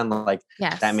man. Like,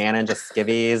 that man in just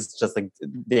skivvies, just like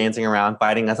dancing around,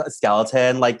 fighting a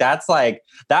skeleton. Like, that's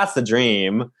the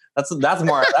dream. That's better than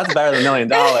 $1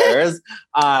 million.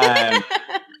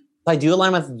 I do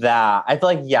align with that. I feel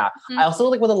like, I also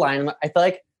like with alignment. I feel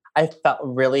like I felt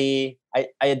really, I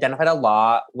identified a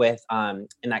lot with, in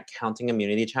that counting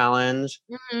immunity challenge.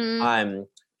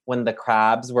 When the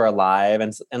crabs were alive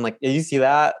and like, did you see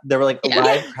that? They were like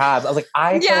live crabs. I was like,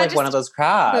 I feel like one of those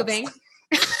crabs. Moving.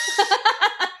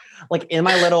 Like in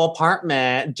my little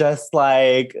apartment, just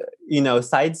like,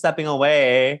 sidestepping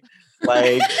away.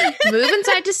 Like moving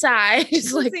side to side.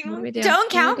 Just like, what do we do? Don't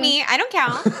count me. I don't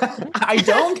count. I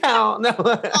don't count. No.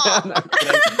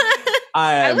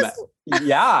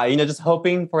 Just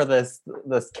hoping for this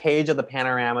cage of the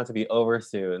panorama to be over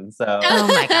soon. So oh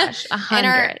my gosh,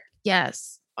 100.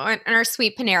 Yes. And our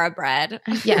sweet Panera bread.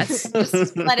 Yes.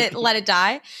 Just let it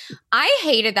die. I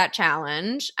hated that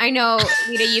challenge. I know,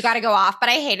 Lita, you got to go off, but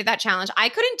I hated that challenge. I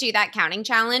couldn't do that counting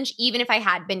challenge even if I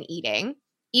had been eating.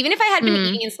 Even if I had been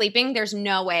eating and sleeping, there's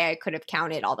no way I could have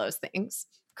counted all those things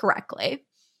correctly.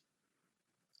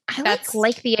 I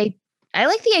like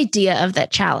the idea of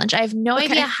that challenge. I have no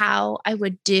idea how I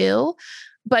would do,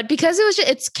 but because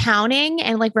it's counting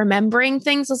and like remembering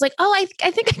things, I was like, oh, I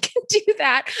think I can do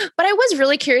that. But I was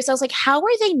really curious. I was like, how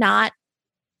are they not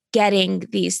getting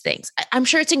these things? I'm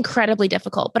sure it's incredibly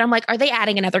difficult, but I'm like, are they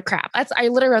adding another crap? I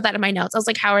literally wrote that in my notes. I was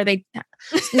like, how are they?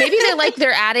 Maybe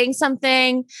they're adding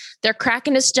something. They're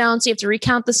cracking a stone, so you have to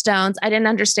recount the stones. I didn't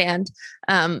understand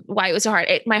why it was so hard.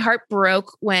 My heart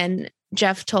broke when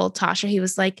Jeff told Tasha, he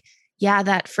was like, yeah,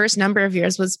 that first number of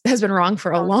yours has been wrong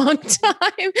for a long time.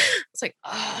 It's like,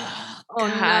 oh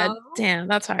God, no. Damn,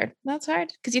 that's hard. That's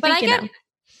hard because you think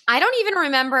I don't even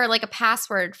remember like a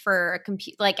password for a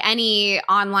computer, like any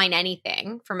online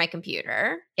anything for my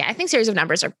computer. Yeah, I think series of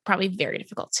numbers are probably very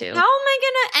difficult too. How am I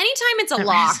gonna? Anytime it's a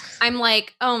lock, I'm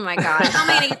like, oh my God, how am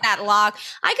I gonna get that lock?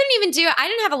 I couldn't even do it. I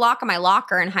didn't have a lock on my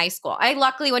locker in high school. I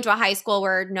luckily went to a high school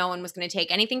where no one was gonna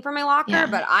take anything from my locker,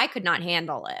 but I could not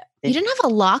handle it. You didn't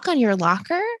have a lock on your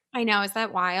locker? I know. Is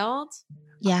that wild?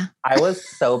 Yeah. I was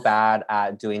so bad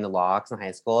at doing the locks in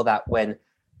high school that when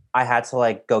I had to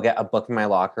like go get a book in my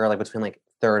locker, like between like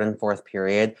 3rd and 4th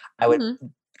period, I would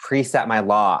preset my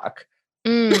lock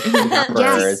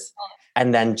yes.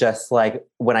 and then just like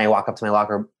when I walk up to my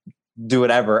locker, do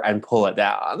whatever and pull it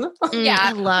down. Yeah,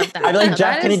 I love that. I'd be like,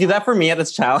 Jeff, can you do that for me at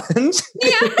this challenge?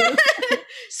 Yeah.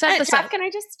 Set this Jeff, up. can I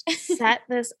just set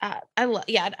this up? I'm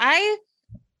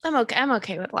okay. I'm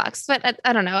okay with locks, but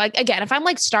I don't know. Again, if I'm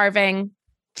like starving,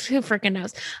 who freaking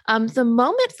knows? The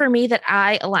moment for me that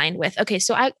I aligned with, okay,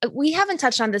 so we haven't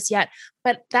touched on this yet,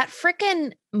 but that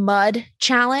freaking mud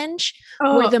challenge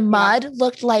where the mud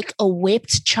looked like a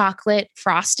whipped chocolate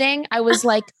frosting. I was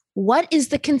like, what is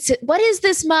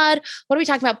this mud? What are we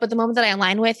talking about? But the moment that I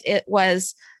aligned with it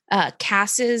was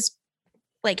Cass's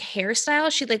like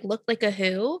hairstyle. She like looked like a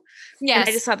who. Yes. And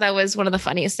I just thought that was one of the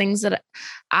funniest things that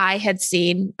I had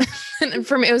seen. And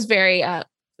for me, it was very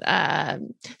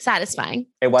satisfying.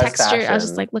 It was texture. fashion. I was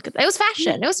just like, look at it was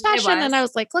fashion. It was fashion. was. And I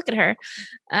was like, look at her.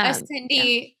 A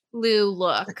Cindy Lou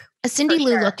look. A Cindy for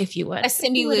Lou sure. look, if you would. A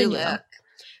Cindy What Lou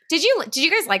did you look. Did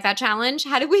you guys like that challenge?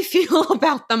 How did we feel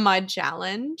about the mud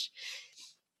challenge?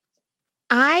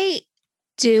 I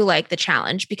do like the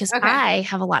challenge because Okay. I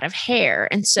have a lot of hair.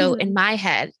 And so in my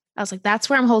head, I was like, that's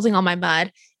where I'm holding all my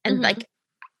mud. And like,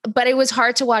 but it was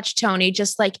hard to watch Tony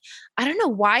just like, I don't know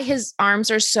why his arms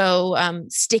are so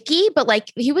sticky, but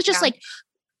like he was just like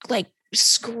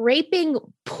scraping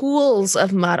pools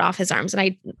of mud off his arms.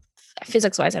 And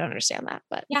physics wise, I don't understand that,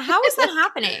 but Yeah, how is that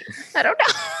happening? I don't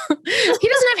know. He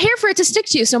doesn't have hair for it to stick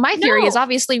to. So my theory is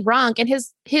obviously wrong and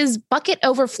his bucket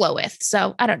overfloweth.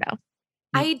 So I don't know.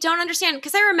 I don't understand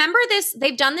because I remember this.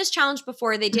 They've done this challenge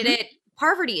before. They did it.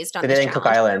 Parvati has done They this did in Cook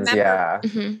challenge. I Islands, remember-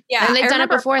 yeah. Yeah, And they've I done it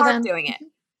remember before Parv then. doing it.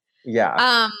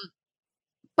 Yeah.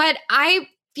 But I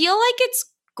feel like it's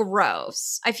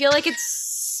gross. I feel like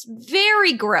it's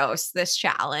very gross, this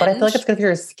challenge. But I feel like it's good for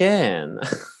your skin.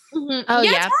 Mhm. Oh,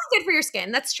 yeah, yeah. it's probably good for your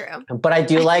skin. That's true. But I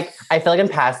do like, I feel like in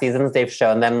past seasons, they've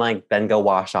shown them like then go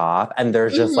wash off and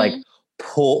there's just like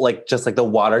just like the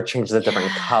water changes a different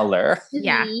color.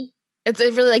 Yeah. Mhm. It's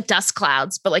really like dust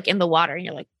clouds, but like in the water and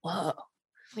you're like, whoa.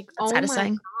 Like, That's oh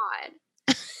satisfying. my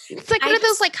God. It's like one I of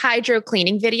those like hydro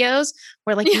cleaning videos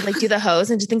where like you like do the hose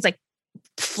and just things like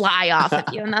fly off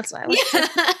of you. And that's why I like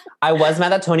Yeah. I was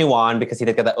mad at Tony won because he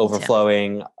did get the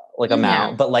overflowing like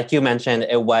amount. But like you mentioned,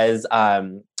 it was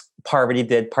Parvati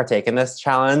did partake in this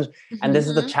challenge. And this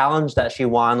is the challenge that she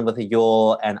won with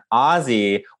Yul and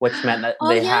Ozzy, which meant that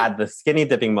they had the skinny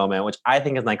dipping moment, which I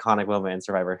think is an iconic moment in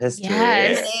Survivor history.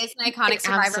 Yes. It is an iconic It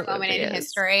Survivor moment absolutely in is.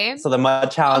 history. So the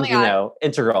mud challenge, God. you know,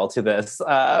 integral to this,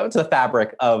 to the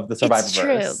fabric of the Survivor. It's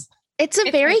true. It's a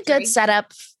very history. good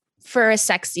setup for a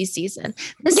sexy season.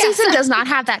 This Yes. season does not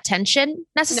have that tension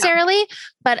necessarily,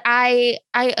 but I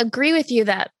agree with you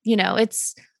that, you know,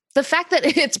 it's the fact that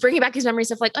it's bringing back these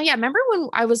memories of like, oh yeah, remember when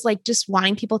I was like just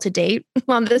wanting people to date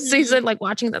on this season, like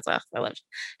watching that stuff. I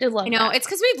did love I know. that. It's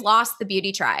because we've lost the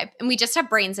beauty tribe and we just have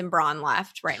brains and brawn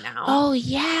left right now. Oh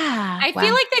yeah. I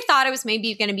feel like they thought it was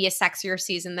maybe going to be a sexier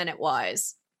season than it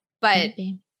was. But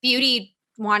Maybe. beauty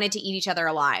wanted to eat each other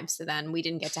alive. So then we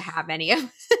didn't get to have any of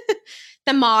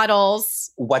the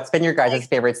models. What's been your guys'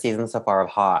 favorite season so far of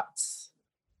Hots?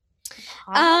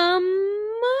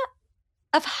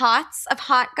 Of hots, of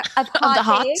hot Of the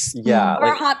hots. babes, Yeah. or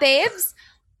like- hot babes.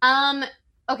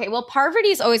 Okay, well, Parvati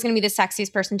is always going to be the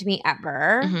sexiest person to me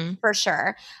ever, Mhm. for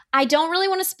sure. I don't really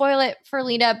want to spoil it for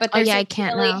Lita, but Oh, there's yeah, a I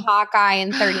can't really know. hot guy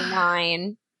in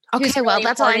 39. Okay, who's well, really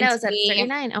that's all I know important is to that me.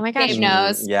 39. Oh my gosh. Babe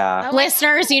knows. Yeah. Oh.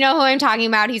 Listeners, you know who I'm talking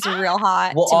about. He's real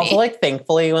hot. Well, to also, me. like,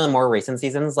 thankfully, in the more recent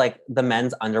seasons, like, the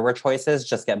men's underwear choices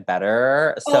just get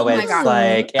better. So Oh my it's God.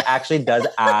 like, it actually does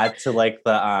add to, like,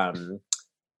 the,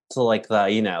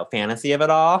 you know, fantasy of it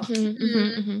all. Mhm,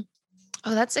 mhm, mhm.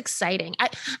 Oh, that's exciting. I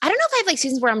don't know if I have like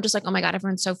seasons where I'm just like, oh my God,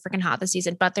 everyone's so freaking hot this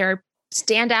season, but there are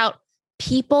standout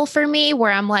people for me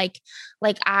where I'm like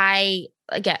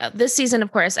again, this season,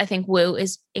 of course, I think Woo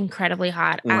is incredibly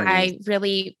hot. Mhm. I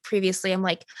really previously I'm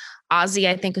like Ozzy,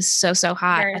 I think is so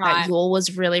hot. Very I thought hot. Yul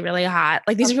was really, really hot.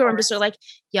 Like these Of people I'm just sort of like,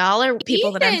 y'all are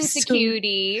people that I'm Ethan's a so-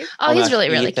 cutie. Oh, he's gosh, really,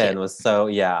 really Ethan cute. was so,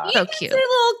 yeah. So Ethan's cute. a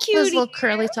little cutie. His little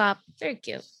curly top. Very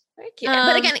cute. Very cute.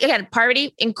 But again,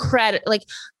 Parvati, incredible. Like,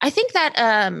 I think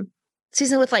that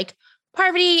season with like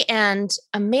Parvati and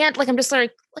Amanda, like I'm just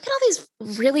like, look at all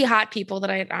these really hot people that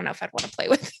I don't know if I'd want to play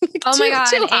with. Like, Oh my too- God.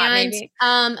 too hot, And maybe.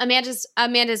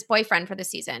 Amanda's boyfriend for the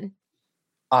season.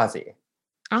 Ozzy.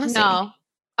 Honestly. No.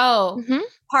 Oh, Mhm.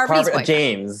 Parvati's boyfriend.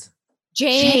 James.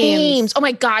 James. Oh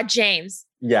my God, James.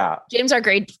 Yeah. James, our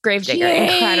grave digger.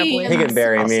 James. Incredibly. He hot. can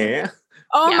bury Awesome. me.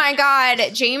 Oh Yeah. my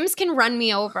God. James can run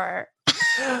me over.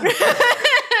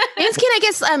 James can, I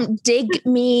guess, dig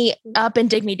me up and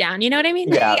dig me down. You know what I mean?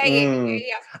 Yeah. Yeah.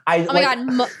 I, Oh my like,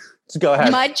 God. Go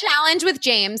ahead. Mud challenge with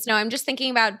James. No, I'm just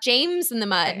thinking about James in the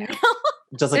mud.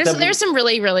 Just like There's some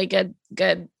really, really good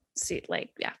see, like,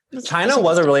 yeah. China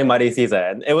was a really muddy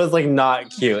season. It was like not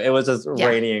cute. It was just Yeah.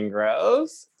 rainy and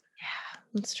gross.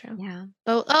 That's true. Yeah.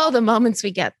 Oh, the moments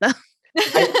we get though.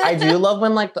 I do love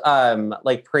when like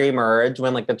pre-merge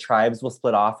when like the tribes will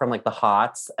split off from like the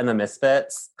Hots and the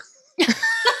Misfits.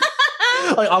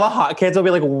 Like all the hot kids will be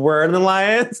like, we're the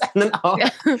lions. And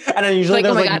then usually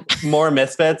Like, oh there's my like more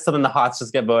misfits. So then the hots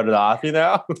just get voted off, you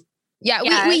know? Yeah,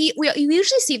 Yes. we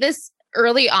usually see this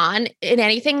early on in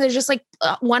anything. There's just like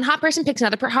one hot person picks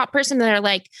another hot person. And they're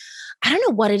like, I don't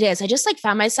know what it is. I just like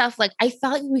found myself like, I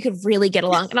felt like we could really get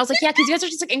along. And I was like, yeah, because you guys are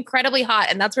just like incredibly hot.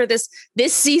 And that's where this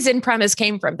season premise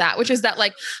came from, that, which is that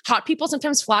like hot people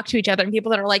sometimes flock to each other, and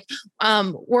people that are like,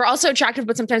 we're also attractive,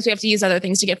 but sometimes we have to use other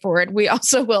things to get forward. We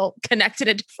also will connect in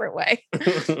a different way.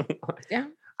 Yeah.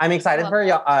 I'm excited for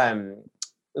y'all.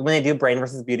 When they do brain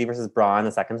versus beauty versus brawn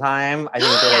the second time, I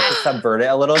think they like to subvert it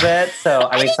a little bit. So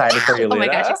I'm excited for you, Lita. Oh my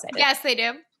gosh, excited. Yes, they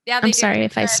do. Yeah, they I'm do. sorry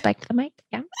if I spiked the mic.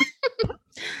 Yeah.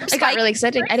 I got really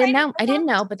excited. I didn't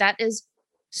know, but that is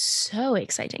so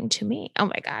exciting to me. Oh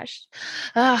my gosh.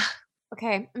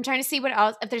 Okay, I'm trying to see what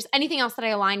else, if there's anything else that I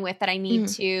align with that I need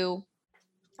to.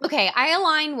 Okay, I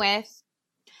align with,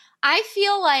 I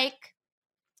feel like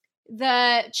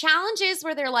the challenges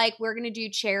where they're like, we're going to do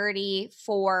charity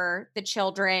for the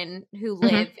children who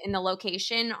live in the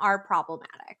location are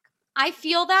problematic. I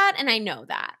feel that, and I know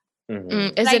that.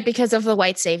 Is Like- it because of the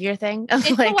white savior thing? It's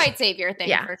the white savior thing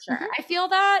Yeah. for sure. I feel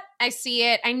that. I see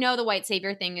it. I know the white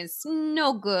savior thing is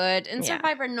no good. And Yeah.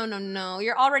 Survivor, no.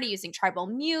 You're already using tribal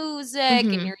music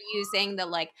and you're using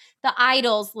the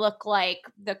idols look like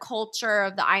the culture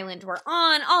of the island we're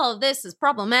on. All of this is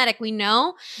problematic, we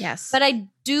know. Yes. But I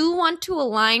do want to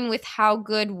align with how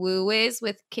good Woo is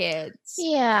with kids.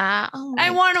 yeah. Oh I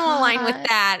my want to align with God.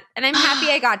 that. And I'm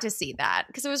happy I got to see that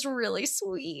because it was really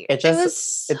sweet. It just,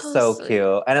 was it's so so sweet.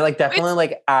 cute. And it like definitely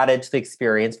like added to the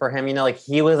experience for him. You know, like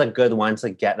he was a good one to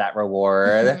get that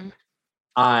reward.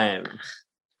 Mhm.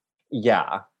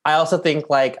 Yeah. I also think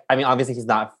like, I mean, obviously he's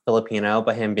not Filipino,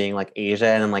 but him being like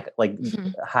Asian and like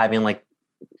Mhm. having like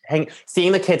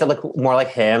seeing the kids that look more like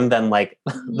him than like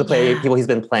the people he's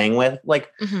been playing with, like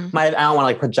Mhm. I don't want to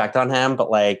like project on him, but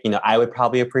like, you know, I would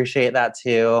probably appreciate that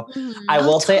too. I Oh,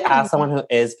 will say, totally. as someone who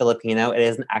is Filipino, it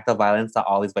is an act of violence that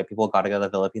all these white people got to go to the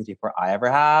Philippines before I ever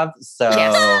have. So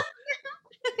Yes.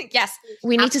 Yes.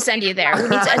 We need to send you there. We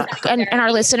need to, and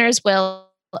our listeners will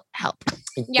help.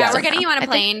 Yeah, we're getting you on a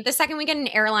plane. The second we get an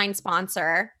airline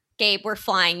sponsor, Gabe, we're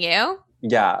flying you.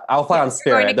 Yeah, I'll fly on Going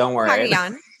Spirit. to Don't worry.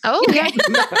 Cagayan. Oh, yeah.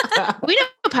 We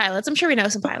know pilots. I'm sure we know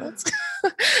some pilots.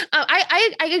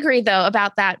 I agree though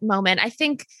about that moment. I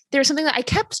think there's something that I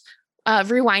kept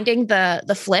rewinding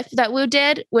the flip that Wu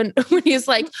did when he's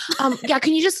like, yeah,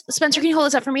 can you just, Spencer, can you hold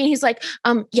this up for me? And he's like,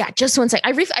 yeah, just one sec.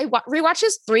 I rewatched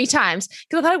this 3 times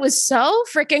because I thought it was so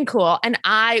freaking cool and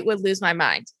I would lose my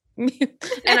mind.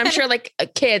 And I'm sure like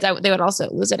kids, they would also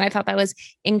lose it. And I thought that was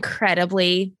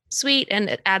incredibly sweet and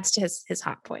it adds to his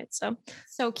hot points.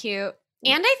 So cute.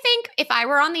 And I think if I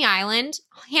were on the island,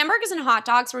 hamburgers and hot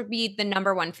dogs would be the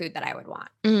number one food that I would want.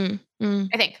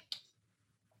 I think.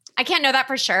 I can't know that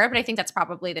for sure, but I think that's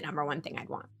probably the number one thing I'd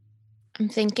want. I'm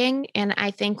thinking, and I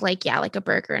think like a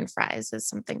burger and fries is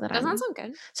something that That sounds so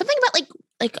good. something about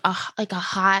like a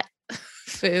hot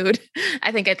food.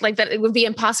 I think it like that it would be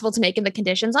impossible to make in the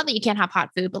conditions. Not that you can't have hot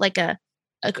food, but like a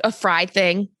fried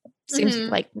thing seems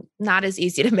like not as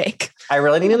easy to make. I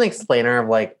really need an explainer of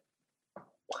like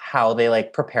how they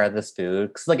like prepare this food,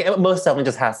 because like it most definitely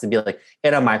just has to be like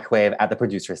in a microwave at the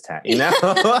producer's tent, you know.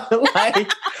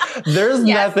 Like there's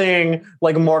nothing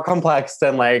like more complex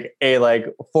than like a like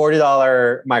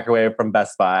 $40 microwave from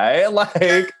Best Buy,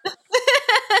 like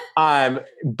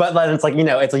but then it's like, you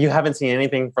know, it's like you haven't seen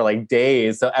anything for like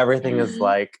days, so everything is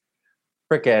like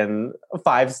freaking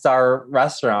 5-star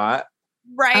restaurant.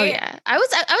 Right. Oh yeah. I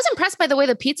was impressed by the way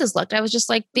the pizzas looked. I was just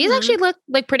like, these actually look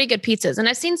like pretty good pizzas. And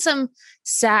I've seen some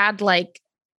sad, like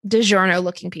DiGiorno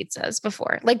looking pizzas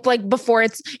before. Like before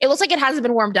it looks like it hasn't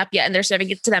been warmed up yet and they're serving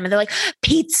it to them and they're like,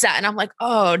 pizza. And I'm like,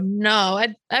 oh no.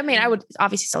 I mean, I would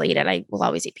obviously still eat it. I will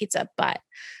always eat pizza, but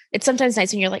it's sometimes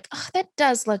nice when you're like, oh, that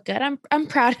does look good. I'm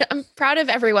proud of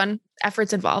everyone's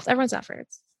efforts involved. Everyone's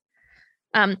efforts.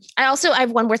 I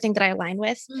have one more thing that I align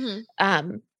with.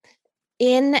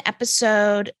 In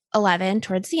episode 11,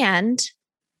 towards the end,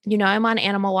 you know, I'm on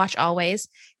Animal Watch always.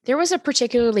 There was a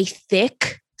particularly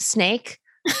thick snake,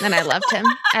 and I loved him.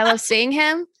 I love seeing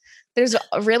him. There's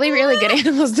really, really good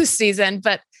animals this season,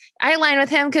 but I align with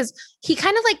him because he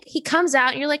kind of like, he comes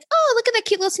out and you're like, oh, look at that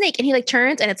cute little snake. And he like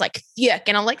turns and it's like, yuck.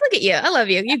 And I'm like, look at you. I love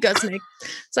you. You go, snake.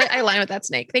 So I align with that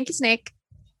snake. Thank you, snake.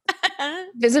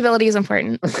 Visibility is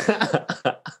important.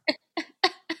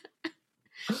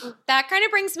 That kind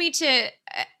of brings me to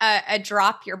a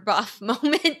drop your buff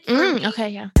moment. Okay,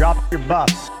 yeah. Drop your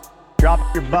buffs.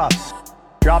 Drop your buffs.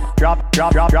 Drop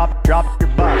your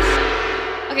buffs.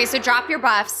 Okay, so drop your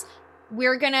buffs.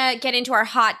 we're going to get into our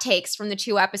hot takes from the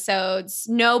 2 episodes.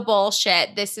 No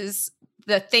bullshit. This is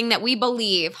the thing that we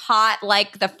believe, hot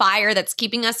like the fire that's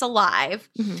keeping us alive.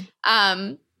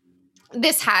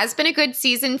 This has been a good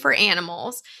season for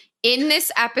animals. In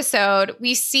this episode,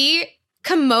 we see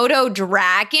Komodo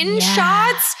dragon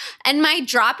shots, and my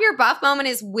drop your buff moment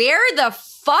is, where the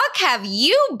fuck have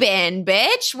you been,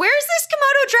 bitch? Where's this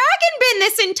Komodo dragon been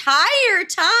this entire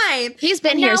time? He's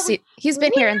been here. He's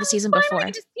been here in the season before.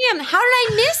 To see him. How did I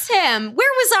miss him?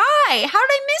 Where was I? How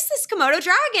did I miss this Komodo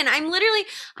dragon?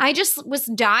 I just was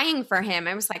dying for him.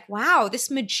 I was like, wow,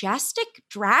 this majestic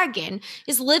dragon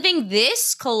is living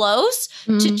this close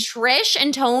to Trish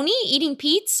and Tony eating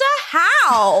pizza?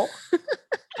 How?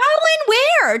 How and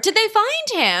where did they find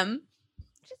him?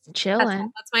 Just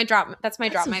chilling. That's my drop. That's my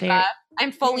drop. My buff.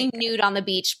 I'm fully nude on the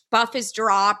beach. Buff is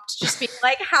dropped. Just being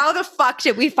like, how the fuck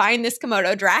did we find this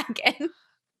Komodo dragon?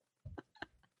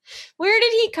 Where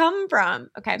did he come from?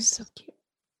 Okay, So cute.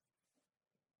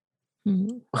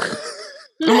 I'm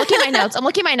looking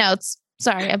at my notes.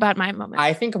 Sorry about my moment.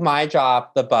 I think my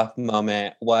drop the buff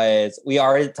moment was, we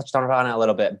already touched on it a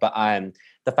little bit, but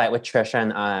the fight with Trish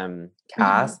and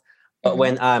Cass. But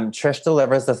when Trish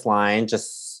delivers this line,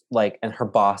 just like, and her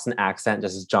Boston accent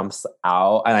just jumps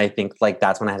out, and I think like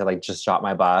that's when I had to like just drop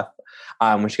my buff.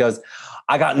 When she goes,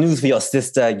 "I got news for your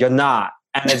sister, you're not,"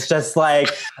 and it's just like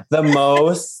the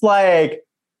most like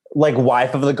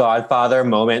wife of the Godfather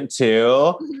moment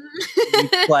too.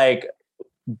 Like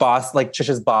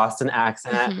Trish's Boston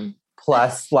accent.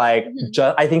 Plus, like,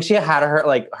 just I think she had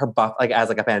her buff like as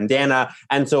like a bandana,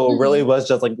 and so it really was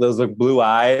just like those like blue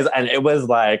eyes, and it was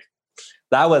like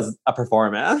that was a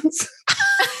performance.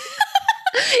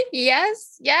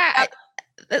 Yes, yeah.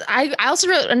 I also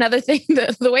wrote another thing.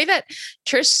 The way that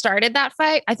Trish started that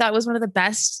fight, I thought was one of the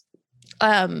best.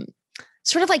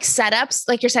 Sort of like setups,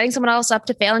 like you're setting someone else up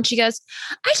to fail, and she goes,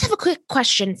 "I just have a quick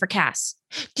question for Cass.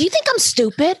 Do you think I'm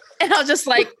stupid?" And I was just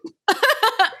like,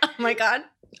 "Oh my god."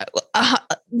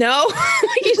 No,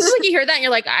 you hear that and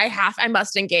you're like, I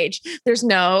must engage.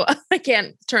 I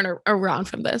can't turn around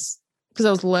from this because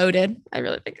I was loaded. I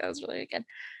really think that was really good.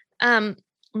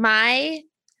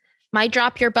 My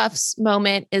drop your buffs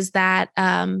moment is that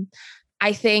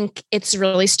I think it's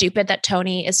really stupid that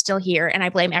Tony is still here, and I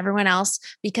blame everyone else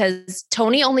because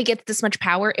Tony only gets this much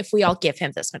power if we all give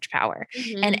him this much power.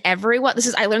 And everyone,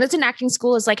 I learned this in acting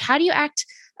school, is like, how do you act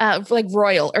like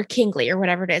royal or kingly or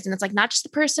whatever it is? And it's like, not just the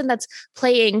person that's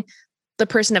playing the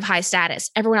person of high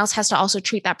status. Everyone else has to also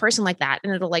treat that person like that,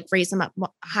 and it'll like raise them up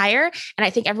higher. And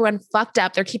I think everyone fucked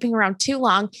up. They're keeping around too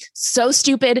long. So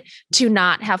stupid to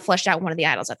not have fleshed out one of the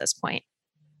idols at this point.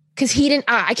 Because he didn't,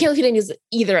 I can't believe he didn't use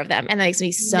either of them. And that makes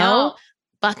me so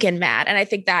fucking mad. And I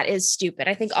think that is stupid.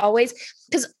 I think always,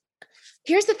 because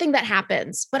here's the thing that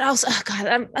happens, but also, oh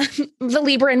God, the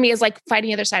Libra in me is like fighting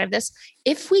the other side of this.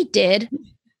 If we did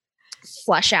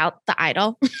flush out the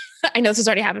idol, I know this has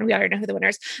already happened. We already know who the winner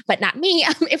is, but not me.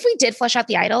 If we did flush out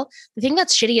the idol, the thing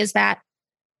that's shitty is that,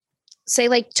 say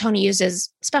like Tony uses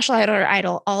special idol or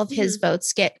idol, all of his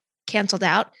votes get canceled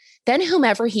out. Then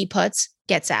whomever he puts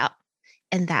gets out.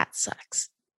 And that sucks.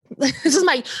 This is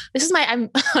my I'm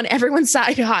on everyone's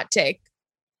side hot take.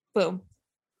 Boom.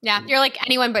 Yeah. You're like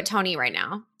anyone but Tony right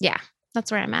now. Yeah. That's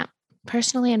where I'm at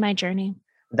personally in my journey.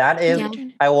 That is,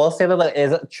 I will say that it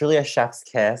is truly a chef's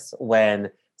kiss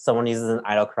when someone uses an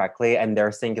idol correctly and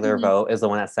their singular vote is the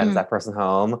one that sends that person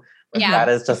home. Yeah. That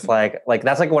is just like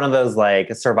that's like one of those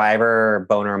like Survivor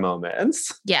boner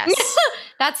moments. Yes.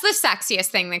 That's the sexiest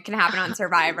thing that can happen on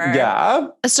Survivor. Yeah.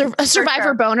 A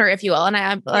Survivor boner, if you will. And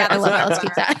I love that. Let's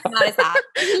keep that. That is that.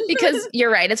 Because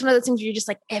you're right. It's one of those things where you're just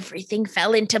like, everything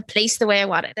fell into place the way I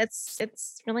wanted.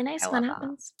 It's really nice when that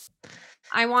happens.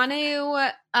 I want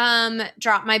to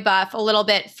drop my buff a little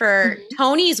bit for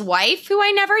Tony's wife, who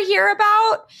I never hear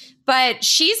about, but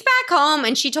she's back home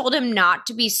and she told him not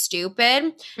to be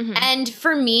stupid. And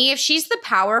for me, if she's the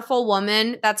powerful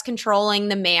woman that's controlling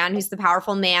the man, who's the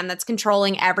powerful man that's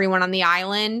controlling everyone on the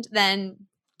island, then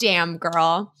damn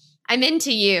girl, I'm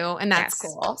into you, and that's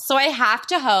cool. So I have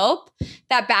to hope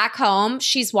that back home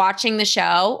she's watching the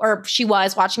show, or she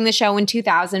was watching the show in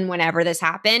 2000 whenever this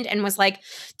happened, and was like,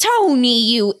 Tony,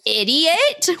 you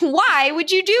idiot. Why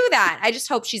would you do that? I just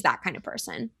hope she's that kind of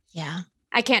person. Yeah.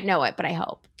 I can't know it, but I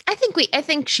hope. I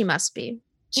think she must be.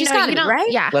 She's got to be, right?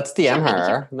 Yeah. Let's DM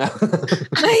her.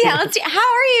 Yeah, let's see. How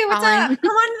are you? What's up? Come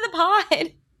on to the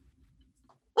pod.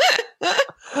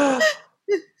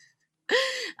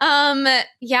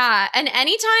 Yeah. And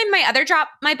anytime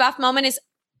my buff moment is,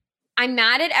 I'm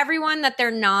mad at everyone that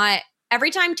they're not,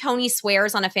 every time Tony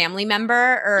swears on a family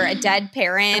member or a dead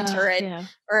parent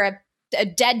or a a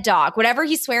dead dog, whatever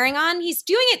he's swearing on, he's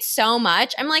doing it so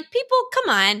much. I'm like, people, come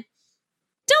on.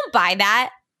 Don't buy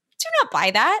that. Do not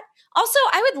buy that. Also,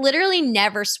 I would literally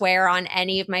never swear on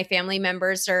any of my family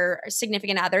members or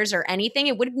significant others or anything.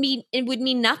 It would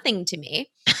mean nothing to me.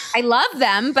 I love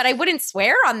them, but I wouldn't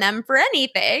swear on them for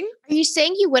anything. Are you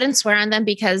saying you wouldn't swear on them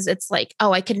because it's like,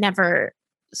 oh, I could never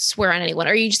swear on anyone?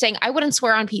 Or are you saying I wouldn't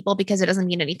swear on people because it doesn't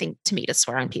mean anything to me to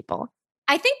swear on people?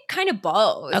 I think kind of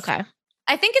both. Okay.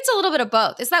 I think it's a little bit of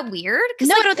both. Is that weird?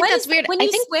 No, I don't think that's weird. When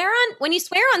you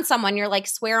swear on someone, you're like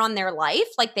swear on their life,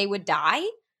 like they would die.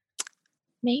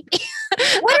 Maybe.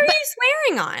 What are you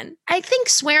swearing on? I think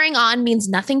swearing on means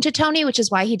nothing to Tony, which is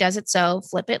why he does it so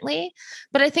flippantly.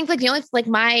 But I think like the only like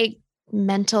my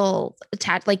mental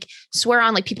attack, like swear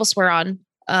on, like people swear on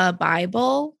a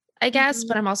Bible, I guess.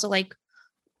 But I'm also like,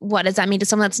 what does that mean to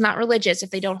someone that's not religious if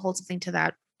they don't hold something to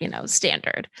that,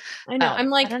 standard? I know. I'm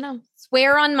like, I don't know.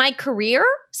 Swear on my career?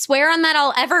 Swear on that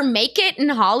I'll ever make it in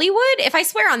Hollywood? If I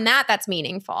swear on that, that's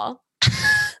meaningful.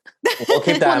 We'll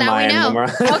keep that in now mind. we know. when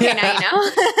we're- Okay, now you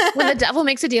know. When the devil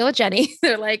makes a deal with Jenny,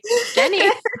 they're like, Jenny,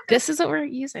 this is what we're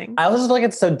using. I also feel like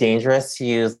it's so dangerous to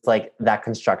use like that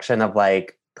construction of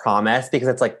like promise because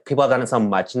it's like people have done it so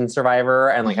much in Survivor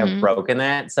and like have broken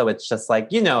it. So it's just like,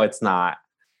 it's not.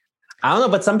 I don't know,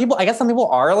 but I guess some people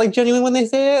are like genuine when they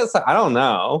say it. So I don't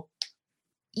know.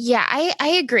 Yeah,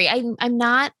 I agree. I'm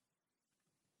not.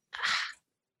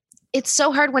 It's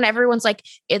so hard when everyone's like,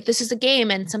 this is a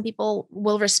game and some people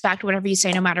will respect whatever you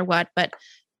say no matter what. But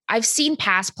I've seen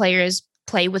past players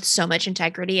play with so much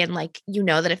integrity and like,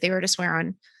 that if they were to swear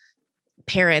on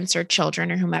parents or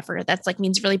children or whomever, that's like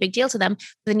means a really big deal to them.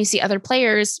 But then you see other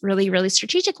players, really, really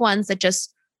strategic ones that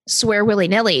just swear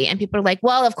willy-nilly and people are like,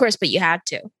 well, of course, but you had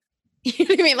to. You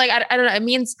know what I mean? Like, I don't know. It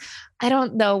means, I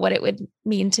don't know what it would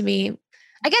mean to me.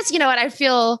 I guess, you know what?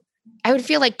 I would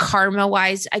feel like karma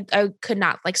wise, I could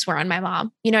not like swear on my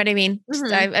mom. You know what I mean?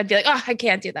 I'd be like, oh, I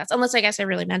can't do that. Unless I guess I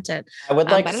really meant it. I would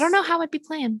like, but I don't know how I'd be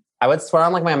playing. I would swear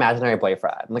on like my imaginary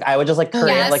boyfriend. Like I would just like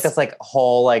create like this like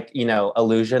whole like,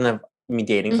 illusion of me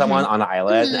dating someone on an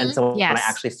island. And so when I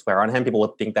actually swear on him, people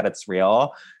would think that it's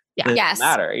real. Yeah. It doesn't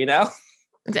matter,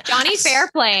 Johnny, fair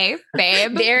play,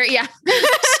 babe. Yeah.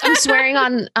 I'm swearing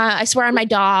on, I swear on my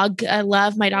dog. I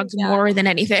love my dogs more than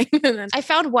anything. I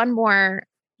found one more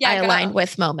I aligned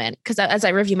with moment because as I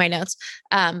review my notes,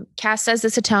 Cass says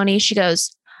this to Tony. She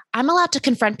goes, I'm allowed to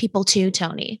confront people too,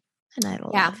 Tony. And I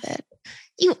love it.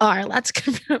 You are allowed to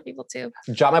confront people too.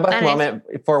 Drop my best moment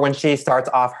for when she starts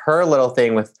off her little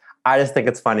thing with, I just think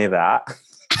it's funny that.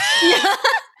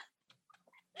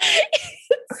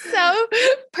 So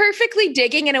perfectly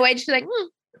digging in a way to be like,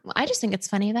 well, I just think it's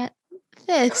funny that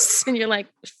this. And you're like,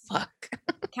 fuck.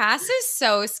 Cass is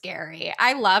so scary.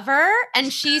 I love her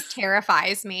and she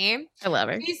terrifies me. I love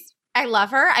her. I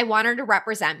love her. I want her to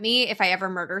represent me if I ever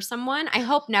murder someone. I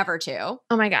hope never to.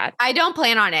 Oh my God. I don't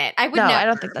plan on it. I would never. I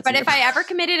don't think that's But if I ever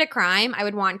committed a crime, I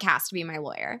would want Cass to be my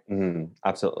lawyer.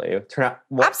 Absolutely.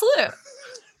 Absolutely.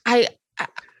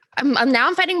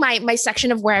 I'm finding my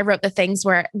section of where I wrote the things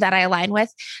that I align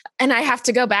with, and I have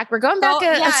to go back. We're going back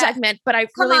a segment, but I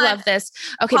really love this.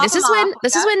 Okay, this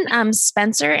is when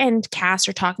Spencer and Cass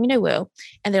are talking to Wu,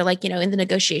 and they're like, in the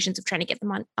negotiations of trying to get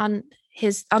them on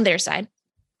their side,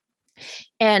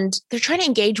 and they're trying to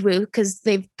engage Wu because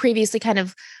they've previously kind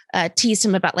of teased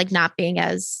him about like not being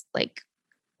as like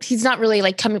he's not really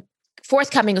like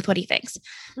forthcoming with what he thinks.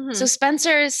 So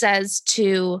Spencer says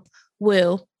to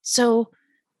Wu, so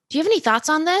do you have any thoughts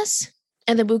on this?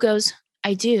 And then Wu goes,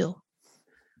 I do.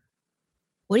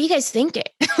 What are you guys thinking?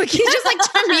 Like he's just like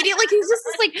immediately, he's just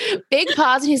this like big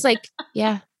pause and he's like,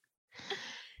 yeah.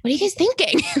 What are you guys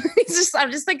thinking?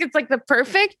 I'm just like, it's like the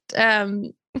perfect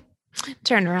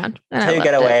turnaround. That's how you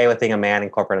get away with being a man in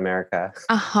corporate America.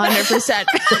 100%.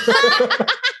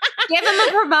 Give him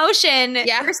a promotion.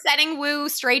 Yeah. You're setting Wu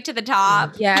straight to the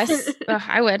top. Yes.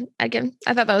 I would. I thought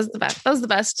that was the best. That was the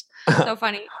best. So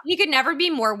funny. He could never be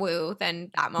more Wu than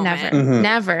that moment.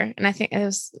 Never. And I think it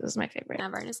was my favorite.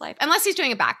 Never in his life. Unless he's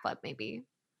doing a backflip, maybe.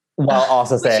 While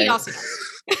also saying. She also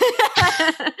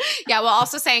while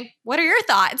also saying, what are your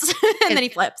thoughts? And then he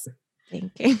flips.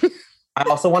 Thinking. I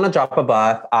also want to drop a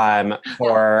buff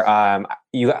for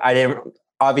you. I didn't.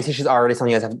 Obviously, she's already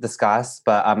something you guys have discussed,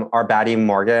 but our baddie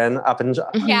Morgan up in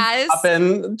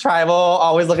Tribal,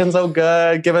 always looking so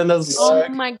good, giving those. Oh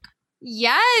my,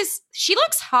 yes, she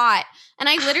looks hot. And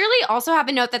I literally also have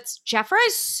a note that Jeffra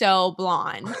is so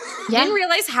blonde. I didn't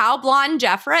realize how blonde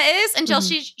Jeffra is until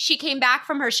she came back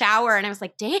from her shower, and I was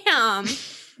like, damn,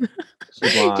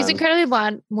 she's incredibly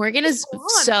blonde. Morgan is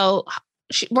so.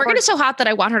 Morgan is so hot that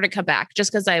I want her to come back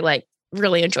just because I like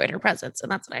really enjoyed her presence,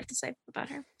 and that's what I have to say about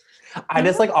her. I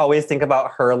just like always think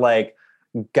about her like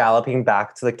galloping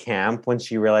back to the camp when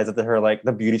she realized that her like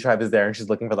the beauty tribe is there and she's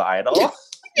looking for the idol.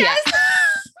 Yes.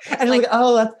 And she's like,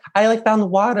 oh, I like found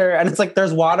water, and it's like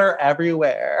there's water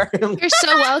everywhere. You're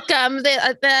so welcome.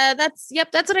 That's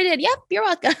what I did. Yep, you're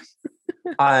welcome.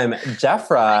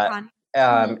 Jeffra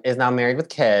Icon. is now married with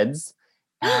kids,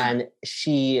 and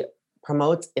she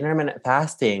promotes intermittent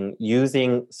fasting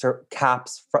using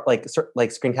caps, like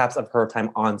screen caps of her time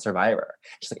on Survivor.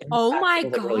 She's like, Oh my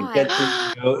 "Fasting is, like, really God. good for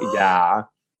you." Yeah.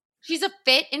 She's a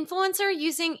fit influencer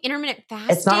using intermittent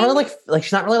fasting. It's not really like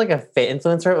she's not really like a fit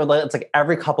influencer. But like, it's like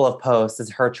every couple of posts is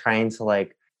her trying to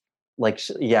like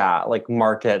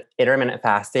market intermittent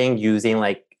fasting using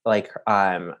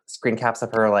screen caps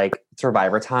of her like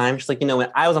Survivor time. She's like,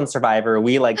 when I was on Survivor,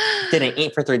 we like didn't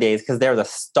eat for 3 days because there was a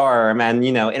storm, and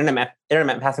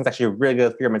intermittent fasting is actually really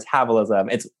good for your metabolism.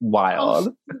 It's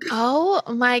wild. Oh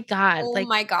my God. Oh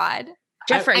my God.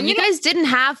 Jeffrey, you guys didn't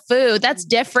have food. That's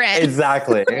different.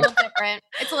 Exactly. It's a little different.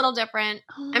 It's a little different.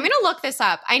 I'm going to look this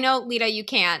up. I know, Lita, you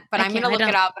can't, but I'm going to look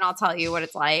it up and I'll tell you what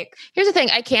it's like. Here's the thing.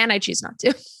 I choose not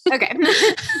to. Okay.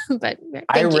 But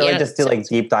I really just do like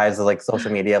deep dives of like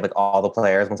social media of like all the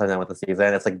players once I'm done with the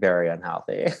season. It's like very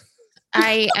unhealthy.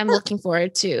 I am looking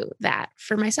forward to that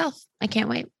for myself. I can't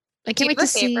wait. I can't wait to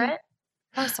see.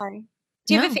 Oh, sorry.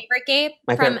 Do you have a favorite, Gabe,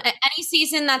 from any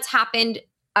season that's happened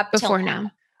up before till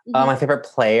now? My favorite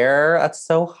player? That's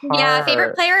so hard. Yeah,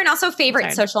 favorite player and also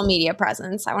favorite social media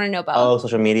presence. I want to know both. Oh,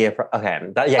 social media. Okay.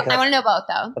 I want to know both,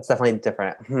 though. That's definitely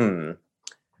different.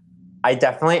 I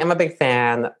definitely am a big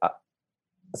fan.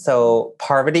 So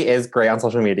Parvati is great on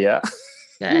social media.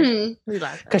 Good. We love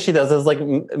that. Because she does those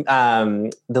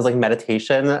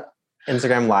meditation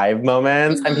Instagram live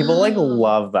moments, and people like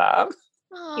love them.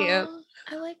 Cute.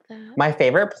 I like that. My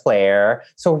favorite player.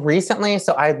 So recently,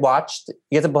 I watched.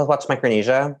 You guys have both watched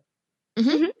Micronesia.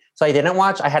 Mm-hmm. So I hadn't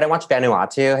watched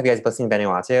Vanuatu. Have you guys both seen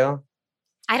Vanuatu?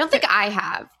 I don't think I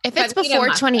have. If it's before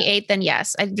 28, then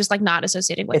yes. I'm just like not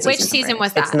associating with which season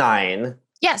was that? It's 9.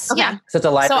 Yes. Okay. Yeah. So it's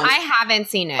a live. So I haven't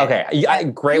seen it. Okay.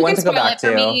 Great one to go back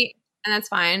to. Me, and that's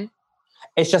fine.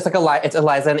 It's just like it's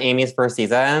Eliza and Amy's first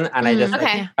season, and I just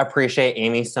appreciate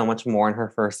Amy so much more in her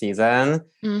first season.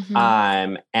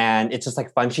 Mm-hmm. And it's just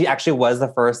like fun. She actually was the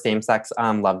first same-sex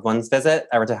loved ones visit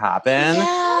ever to happen.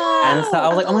 Yeah. And so I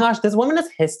was like, oh my gosh, this woman has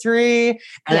history. And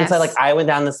then so I went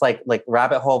down this like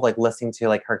rabbit hole of like listening to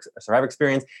like her Survivor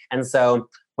experience. And so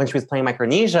when she was playing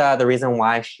Micronesia, the reason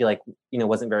why she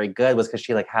wasn't very good was because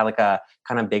she like had like a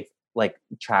kind of big like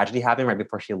tragedy happened right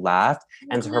before she left,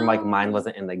 and so her like mind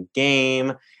wasn't in the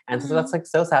game, and so that's like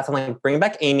so sad. So I'm like, bring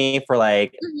back Amy for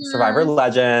like Survivor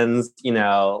Legends,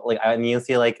 like I need to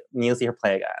see her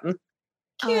play again.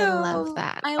 Cute. Oh, I love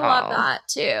that. I love that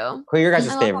too. Who are your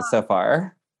guys' favorites so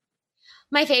far?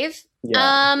 My fave?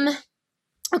 Yeah.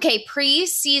 Okay,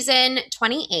 pre-season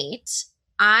 28,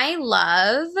 I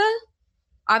love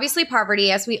obviously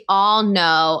Parvati, as we all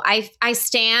know. I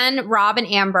stan Rob and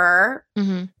Amber.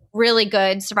 Mm-hmm. Really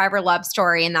good Survivor love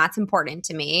story, and that's important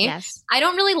to me. Yes. I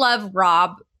don't really love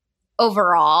Rob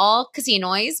overall because he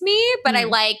annoys me, but I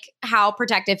like how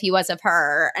protective he was of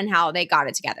her and how they got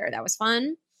it together. That was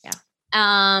fun. Yeah.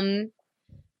 I'm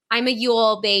a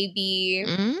Yule baby.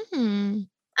 Mm-hmm.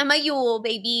 I'm a Yule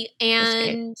baby,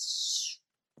 and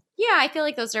yeah, I feel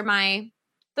like those are my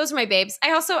babes. I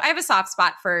have a soft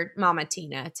spot for Mama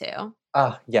Tina too.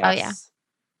 Oh yes. Oh yeah.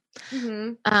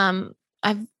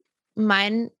 Mm-hmm.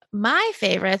 My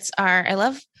favorites are I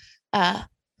love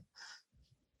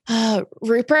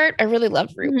Rupert. I really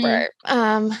love Rupert.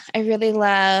 I really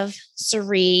love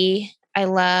Suri. I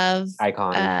love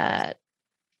Icon. I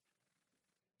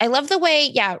love the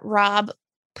way Rob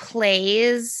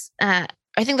plays. I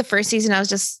think the first season I was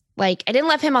just like I didn't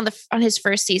love him on his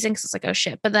first season because it's like, oh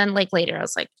shit. But then like later I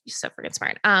was like, you're so freaking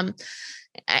smart.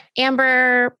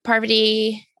 Amber,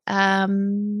 Parvati,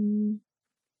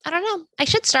 I don't know. I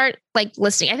should start like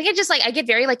listening. I think I get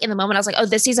very like in the moment. I was like, oh,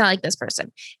 this season I like this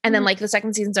person. And then like the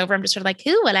second season's over. I'm just sort of like,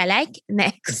 who will I like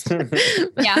next?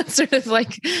 Yeah. Sort of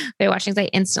like watching things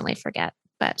I instantly forget.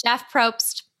 But Jeff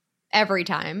Probst every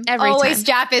time. Always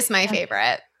Jeff is my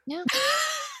favorite. Yeah.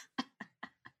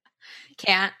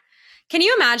 Can't. Can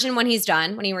you imagine when he's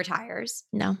done, when he retires?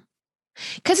 No.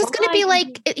 Because it's going to be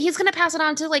like, he's going to pass it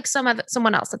on to like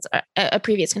someone else that's a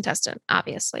previous contestant,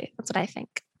 obviously. That's what I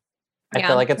think. I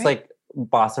feel like it's like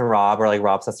Boston Rob or like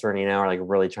Rob Cesternino are like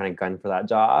really trying to gun for that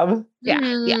job. Yeah.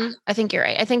 Yeah. I think you're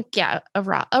right. I think, a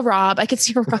Rob. I could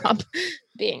see a Rob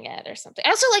being it or something.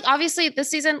 Also, like, obviously this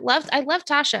season I love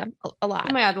Tasha a lot.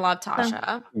 Oh my God, love Tasha.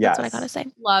 So, that's what I gotta say.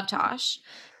 Love Tosh.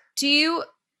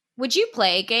 Would you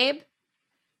play, Gabe?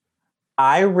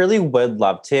 I really would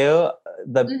love to.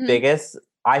 The Mhm. biggest,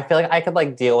 I feel like I could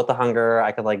like deal with the hunger.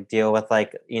 I could like deal with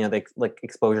like, the like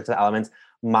exposure to the elements.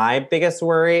 My biggest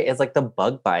worry is like the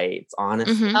bug bites,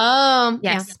 honestly. Mhm.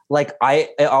 Yes. Like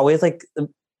it always like,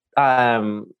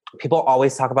 people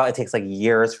always talk about it takes like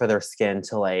years for their skin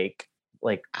to like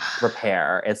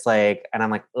repair. It's like, and I'm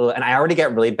like, ugh. And I already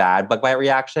get really bad bug bite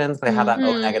reactions. But I have that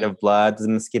O Mhm. negative blood. The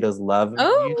mosquitoes love me.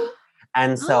 Oh.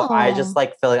 And so I just Oh.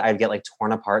 like feel like I'd get like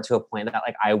torn apart to a point that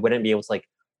like I wouldn't be able to like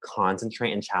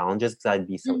concentrate in challenges because I'd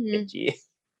be so Mhm. itchy.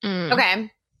 Mm.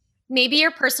 Okay. Maybe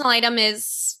your personal item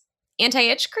is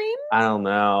anti-itch cream? I don't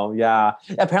know. Yeah.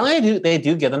 Apparently they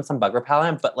do give them some bug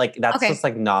repellent, but like that's Okay. just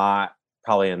like not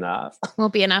probably enough.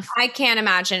 Won't be enough. I can't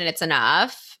imagine it's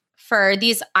enough for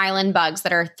these island bugs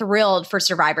that are thrilled for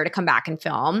Survivor to come back and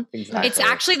film. Exactly. It's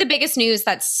actually the biggest news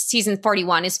that season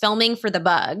 41 is filming for the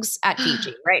bugs at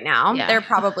Fiji right now. Yeah. They're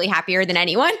probably happier than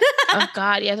anyone. Oh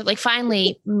God, yeah. Like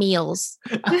finally meals.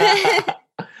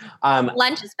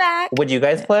 Lunch is back. Would you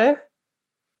guys play?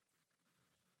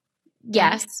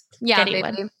 Yes. Yeah, Jenny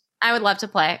baby. would. I would love to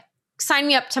play. Sign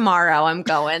me up tomorrow. I'm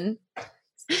going.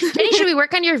 Jenny, should we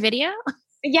work on your video?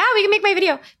 Yeah, we can make my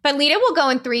video. But Lita will go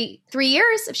in three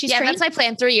years if she's Yeah, trained. that's my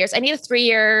plan. 3 years. I need a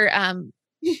 3-year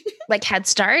like head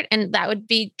start, and that would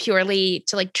be purely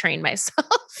to like train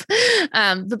myself.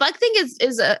 The bug thing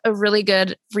is a really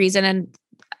good reason, and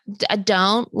I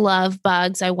don't love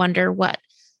bugs. I wonder what,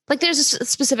 like, there's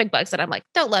specific bugs that I'm like,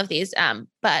 don't love these.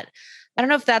 But I don't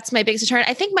know if that's my biggest deterrent.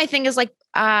 I think my thing is like,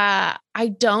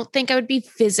 I don't think I would be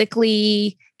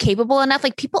physically capable enough.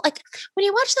 Like people, like when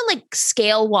you watch them like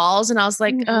scale walls, and I was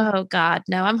like, oh God,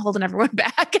 no, I'm holding everyone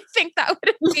back. I think that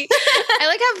would be, I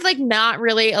like have like not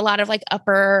really a lot of like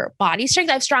upper body strength.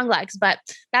 I have strong legs, but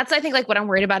that's, I think like what I'm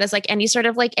worried about is like any sort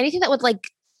of like anything that would like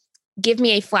give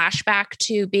me a flashback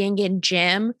to being in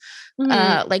gym,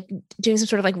 like doing some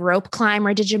sort of like rope climb,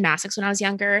 or I did gymnastics when I was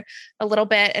younger a little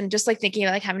bit. And just like thinking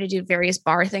of like having to do various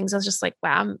bar things. I was just like,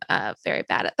 wow, I'm very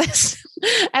bad at this.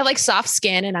 I have like soft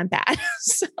skin and I'm bad.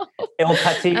 So It will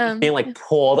cut to you being like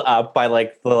pulled up by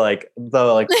like the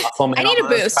muscle man I need a on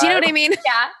the boost. You know what I mean?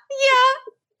 Yeah.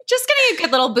 Just getting a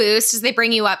good little boost as they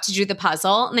bring you up to do the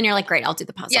puzzle. And then you're like, great, I'll do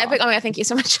the puzzle. Yeah, but, oh yeah, thank you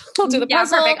so much. I'll do the Yeah,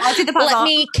 puzzle. perfect. I'll do the puzzle. Let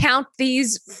me count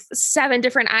these 7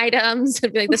 different items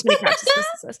and be like, this many crafts,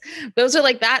 this. Those are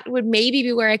like, that would maybe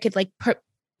be where I could like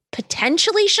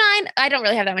potentially shine. I don't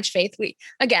really have that much faith.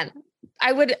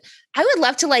 I would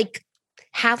love to like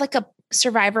have like a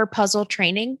Survivor puzzle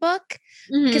training book,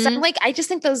 because I'm like, I just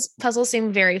think those puzzles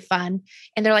seem very fun,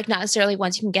 and they're like not necessarily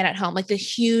ones you can get at home, like the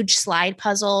huge slide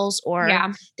puzzles or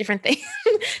different things.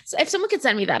 So if someone could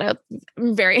send me that,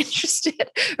 I'm very interested.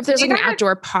 If there's like an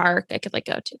outdoor park I could like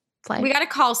go to play. We got to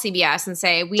call CBS and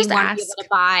say, we Just want ask. to be able to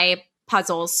buy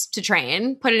puzzles to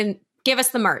train. Put it in, give us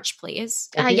the merch, please.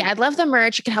 Yeah, I'd love the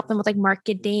merch. You can help them with like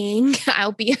marketing.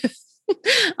 I'll be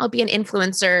an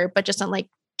influencer, but just on like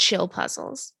chill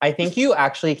puzzles. I think you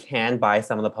actually can buy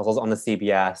some of the puzzles on the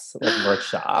CBS like merch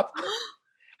shop.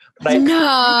 But I think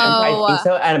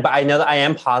so. But I know that I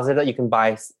am positive that you can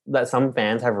buy, that some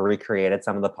fans have recreated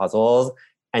some of the puzzles,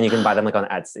 and you can buy them like on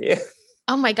Etsy.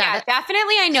 Oh my God. Yeah,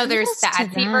 definitely. I know there's the Kudos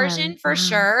to Etsy them. version for Wow.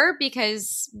 sure,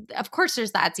 because of course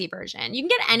there's the Etsy version. You can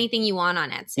get anything you want on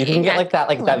Etsy. You can get like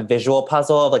that visual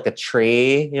puzzle of like the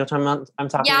tree. You know what I'm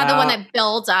talking about? the one that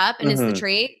builds up and is the Mhm.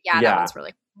 tree. Yeah, Yeah. that one's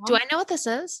really cool. Do I know what this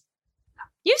is?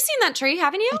 You've seen that tree,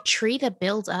 haven't you? A tree that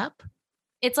builds up?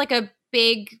 It's like a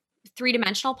big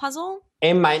 3-dimensional puzzle.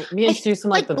 It might be introduced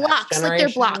in like the next blocks, like they're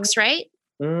generation. blocks, right?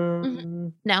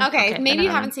 Mm. No. Okay, then maybe I you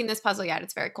don't haven't know. seen this puzzle yet.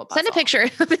 It's a very cool puzzle. Send a picture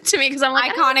of it to me, because I'm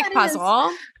like, I don't know Iconic what that is.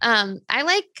 puzzle. I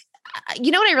like,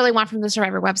 you know what I really want from the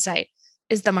Survivor website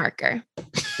is the marker.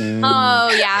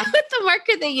 Oh yeah. The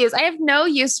marker they use, I have no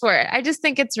use for it. I just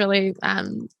think it's really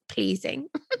pleasing.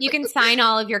 You can sign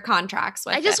all of your contracts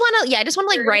with I just it. want to,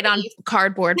 like Your write on relief.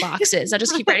 cardboard boxes. I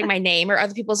just keep writing my name or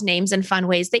other people's names in fun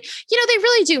ways. They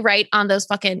really do write on those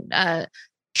fucking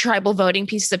tribal voting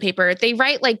pieces of paper. They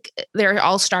write like they're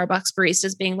all Starbucks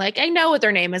baristas being like, I know what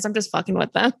their name is. I'm just fucking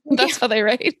with them. That's how they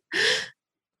write.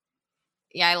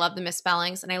 Yeah, I love the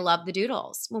misspellings and I love the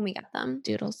doodles when we get them.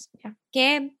 Doodles. Yeah.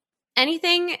 Gabe,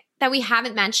 anything that we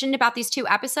haven't mentioned about these 2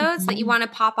 episodes that you want to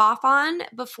pop off on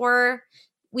before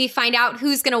we find out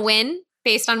who's going to win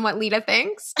based on what Lita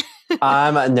thinks?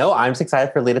 No, I'm just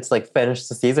excited for Lita to like finish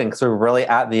the season because we're really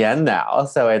at the end now.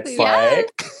 So it's Yes.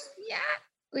 like, Yeah.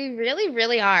 We really,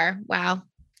 really are. Wow.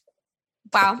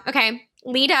 Wow. Okay.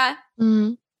 Lita,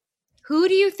 Mm. who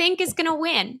do you think is going to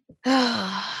win?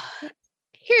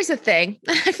 Here's the thing.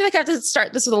 I feel like I have to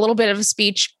start this with a little bit of a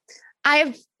speech. I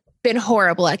have been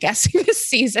horrible at guessing this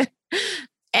season.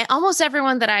 almost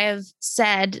everyone that I have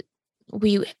said,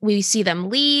 we see them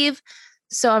leave.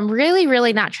 So I'm really,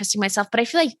 really not trusting myself. But I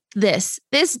feel like this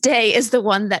day is the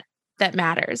one that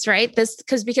matters, right?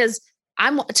 Because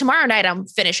tomorrow night I'm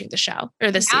finishing the show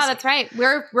or this season. That's right.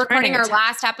 We're recording our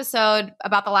last episode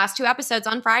about the last 2 episodes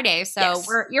on Friday. So Yes.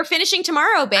 You're finishing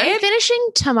tomorrow, babe. I'm finishing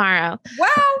tomorrow.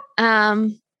 Wow.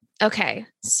 Okay.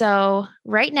 So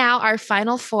right now our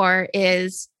final 4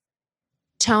 is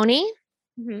Tony,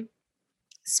 Mhm.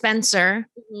 Spencer,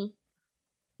 Mhm.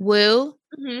 Woo,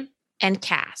 Mhm. and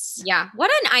Cass. Yeah.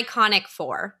 What an iconic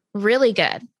 4. Really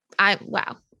good.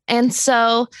 Wow. And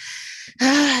so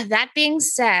that being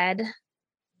said,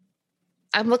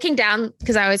 I'm looking down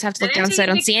because I always have to look down so I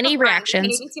don't see any reactions.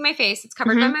 You can see my face. It's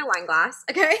covered by my wine glass.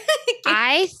 Okay.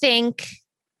 I think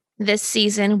this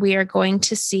season we are going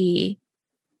to see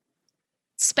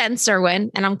Spencer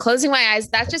win, and I'm closing my eyes.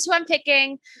 That's just who I'm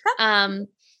picking. I'm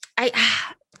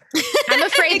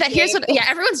afraid that here's what,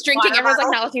 everyone's drinking. Everyone's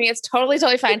like not looking at me. It's totally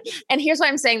fine. And here's why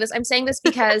I'm saying this. I'm saying this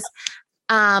because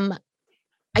I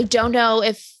don't know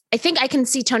I think I can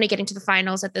see Tony getting to the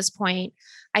finals at this point.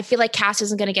 I feel like Cass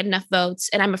isn't going to get enough votes,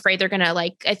 and I'm afraid they're going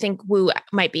to I think Woo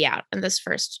might be out in this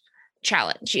first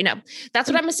challenge. That's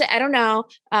what I'm going to say. I don't know.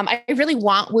 I really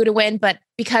want Woo to win, but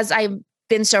because I've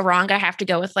been so wrong, I have to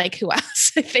go with who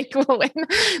else I think will win.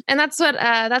 And that's what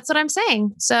I'm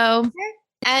saying. So,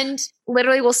 and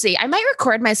literally we'll see. I might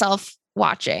record myself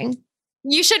watching.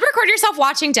 You should record yourself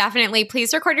watching. Definitely.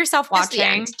 Please record yourself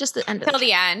watching. Just the end. Till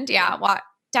the end. Yeah.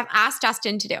 Ask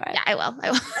Justin to do it. Yeah, I will.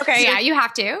 Okay. Yeah, you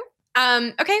have to.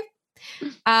 Okay.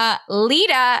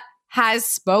 Lita has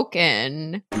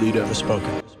spoken. Lita has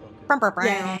spoken.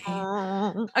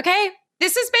 Okay.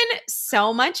 This has been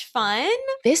so much fun.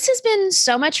 This has been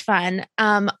so much fun.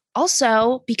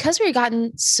 Also, because we've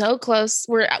gotten so close,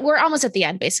 we're almost at the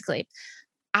end, basically.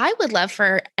 I would love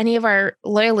for any of our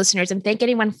loyal listeners, and thank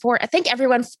anyone for listening.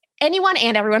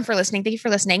 Thank you for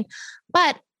listening.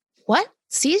 But what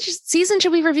season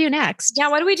should we review next? Yeah,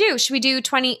 what do we do? Should we do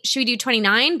 20? Should we do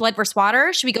 29? Blood vs.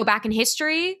 Water? Should we go back in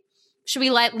history? Should we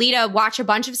let Lita watch a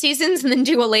bunch of seasons and then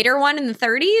do a later one in the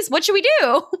 30s? What should we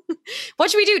do? What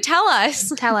should we do? Tell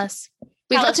us.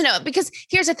 We'd love to know, because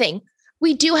here's the thing.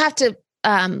 We do have to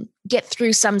get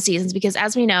through some seasons, because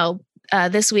as we know,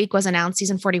 this week was announced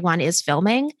season 41 is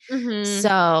filming. Mm-hmm.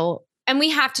 So, and we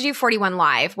have to do 41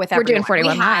 live with everyone. We're doing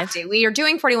 41 live. We are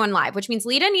doing 41 live, which means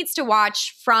Lita needs to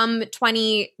watch from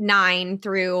 29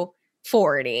 through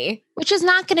 40. Which is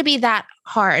not going to be that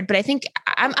hard, but I think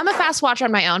I'm a fast watcher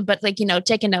on my own, but taking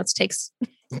notes takes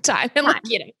time. And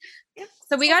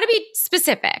So we got to be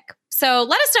specific. So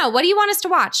let us know. What do you want us to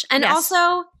watch? And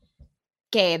also,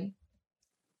 Gabe,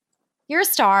 you're a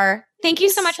star. Thank you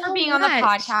so much for being on the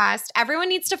podcast. Everyone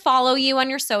needs to follow you on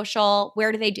your social.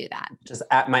 Where do they do that? Just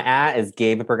my is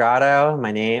Gabe Brigado.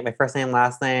 My first name,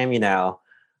 last name.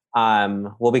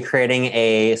 We'll be creating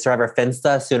a Survivor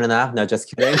Finsta soon enough. No, just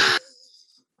kidding.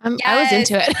 I was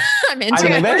into it. I'm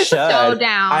into it. We're so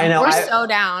down. I know. We're so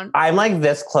down. I'm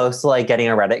this close to getting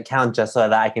a Reddit account just so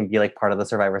that I can be part of the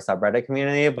Survivor subreddit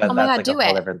community. But that's a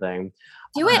whole different thing.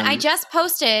 Do it.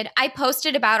 I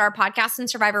posted about our podcast in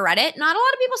Survivor Reddit. Not a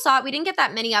lot of people saw it. We didn't get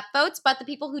that many upvotes, but the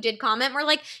people who did comment were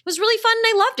like, it was really fun and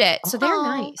I loved it. So they're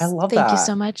nice. I love that. Thank you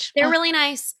so much. They're really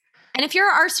nice. And if you're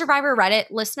our Survivor Reddit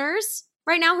listeners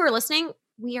right now who are listening,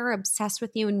 we are obsessed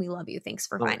with you and we love you. Thanks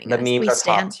for finding us. The memes are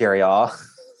top tier, y'all.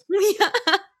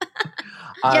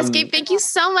 Yes, Gabe, thank you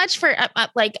so much for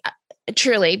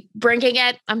truly bringing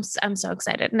it. I'm so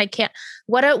excited, and I can't.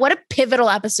 What a pivotal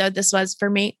episode this was for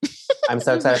me. I'm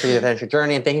so excited for you to finish your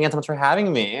journey, and thank you again so much for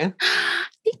having me.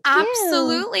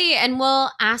 Absolutely, and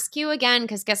we'll ask you again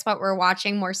because guess what? We're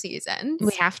watching more seasons.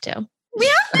 We have to.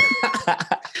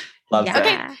 Love it.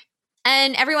 Okay,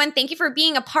 and everyone, thank you for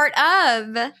being a part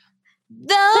of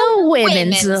the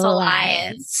Women's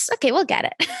Alliance. Okay, we'll get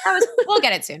it. We'll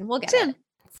get it soon. We'll get it.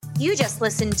 You just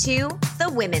listened to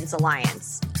the Women's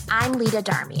Alliance. I'm Lita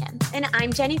Darmian. And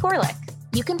I'm Jenny Gorlick.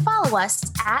 You can follow us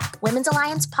at Women's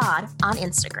Alliance Pod on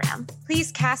Instagram.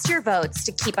 Please cast your votes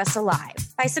to keep us alive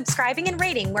by subscribing and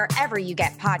rating wherever you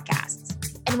get podcasts.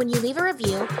 And when you leave a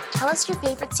review, tell us your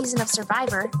favorite season of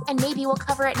Survivor, and maybe we'll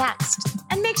cover it next.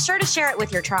 And make sure to share it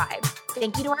with your tribe.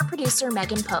 Thank you to our producer,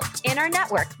 Megan Pope. In our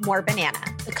network, More Banana.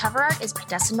 The cover art is by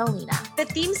Dustin Molina. The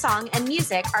theme song and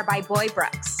music are by Boy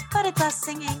Brooks. But it's us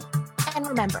singing. And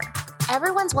remember,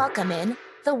 everyone's welcome in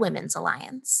the Women's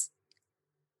Alliance.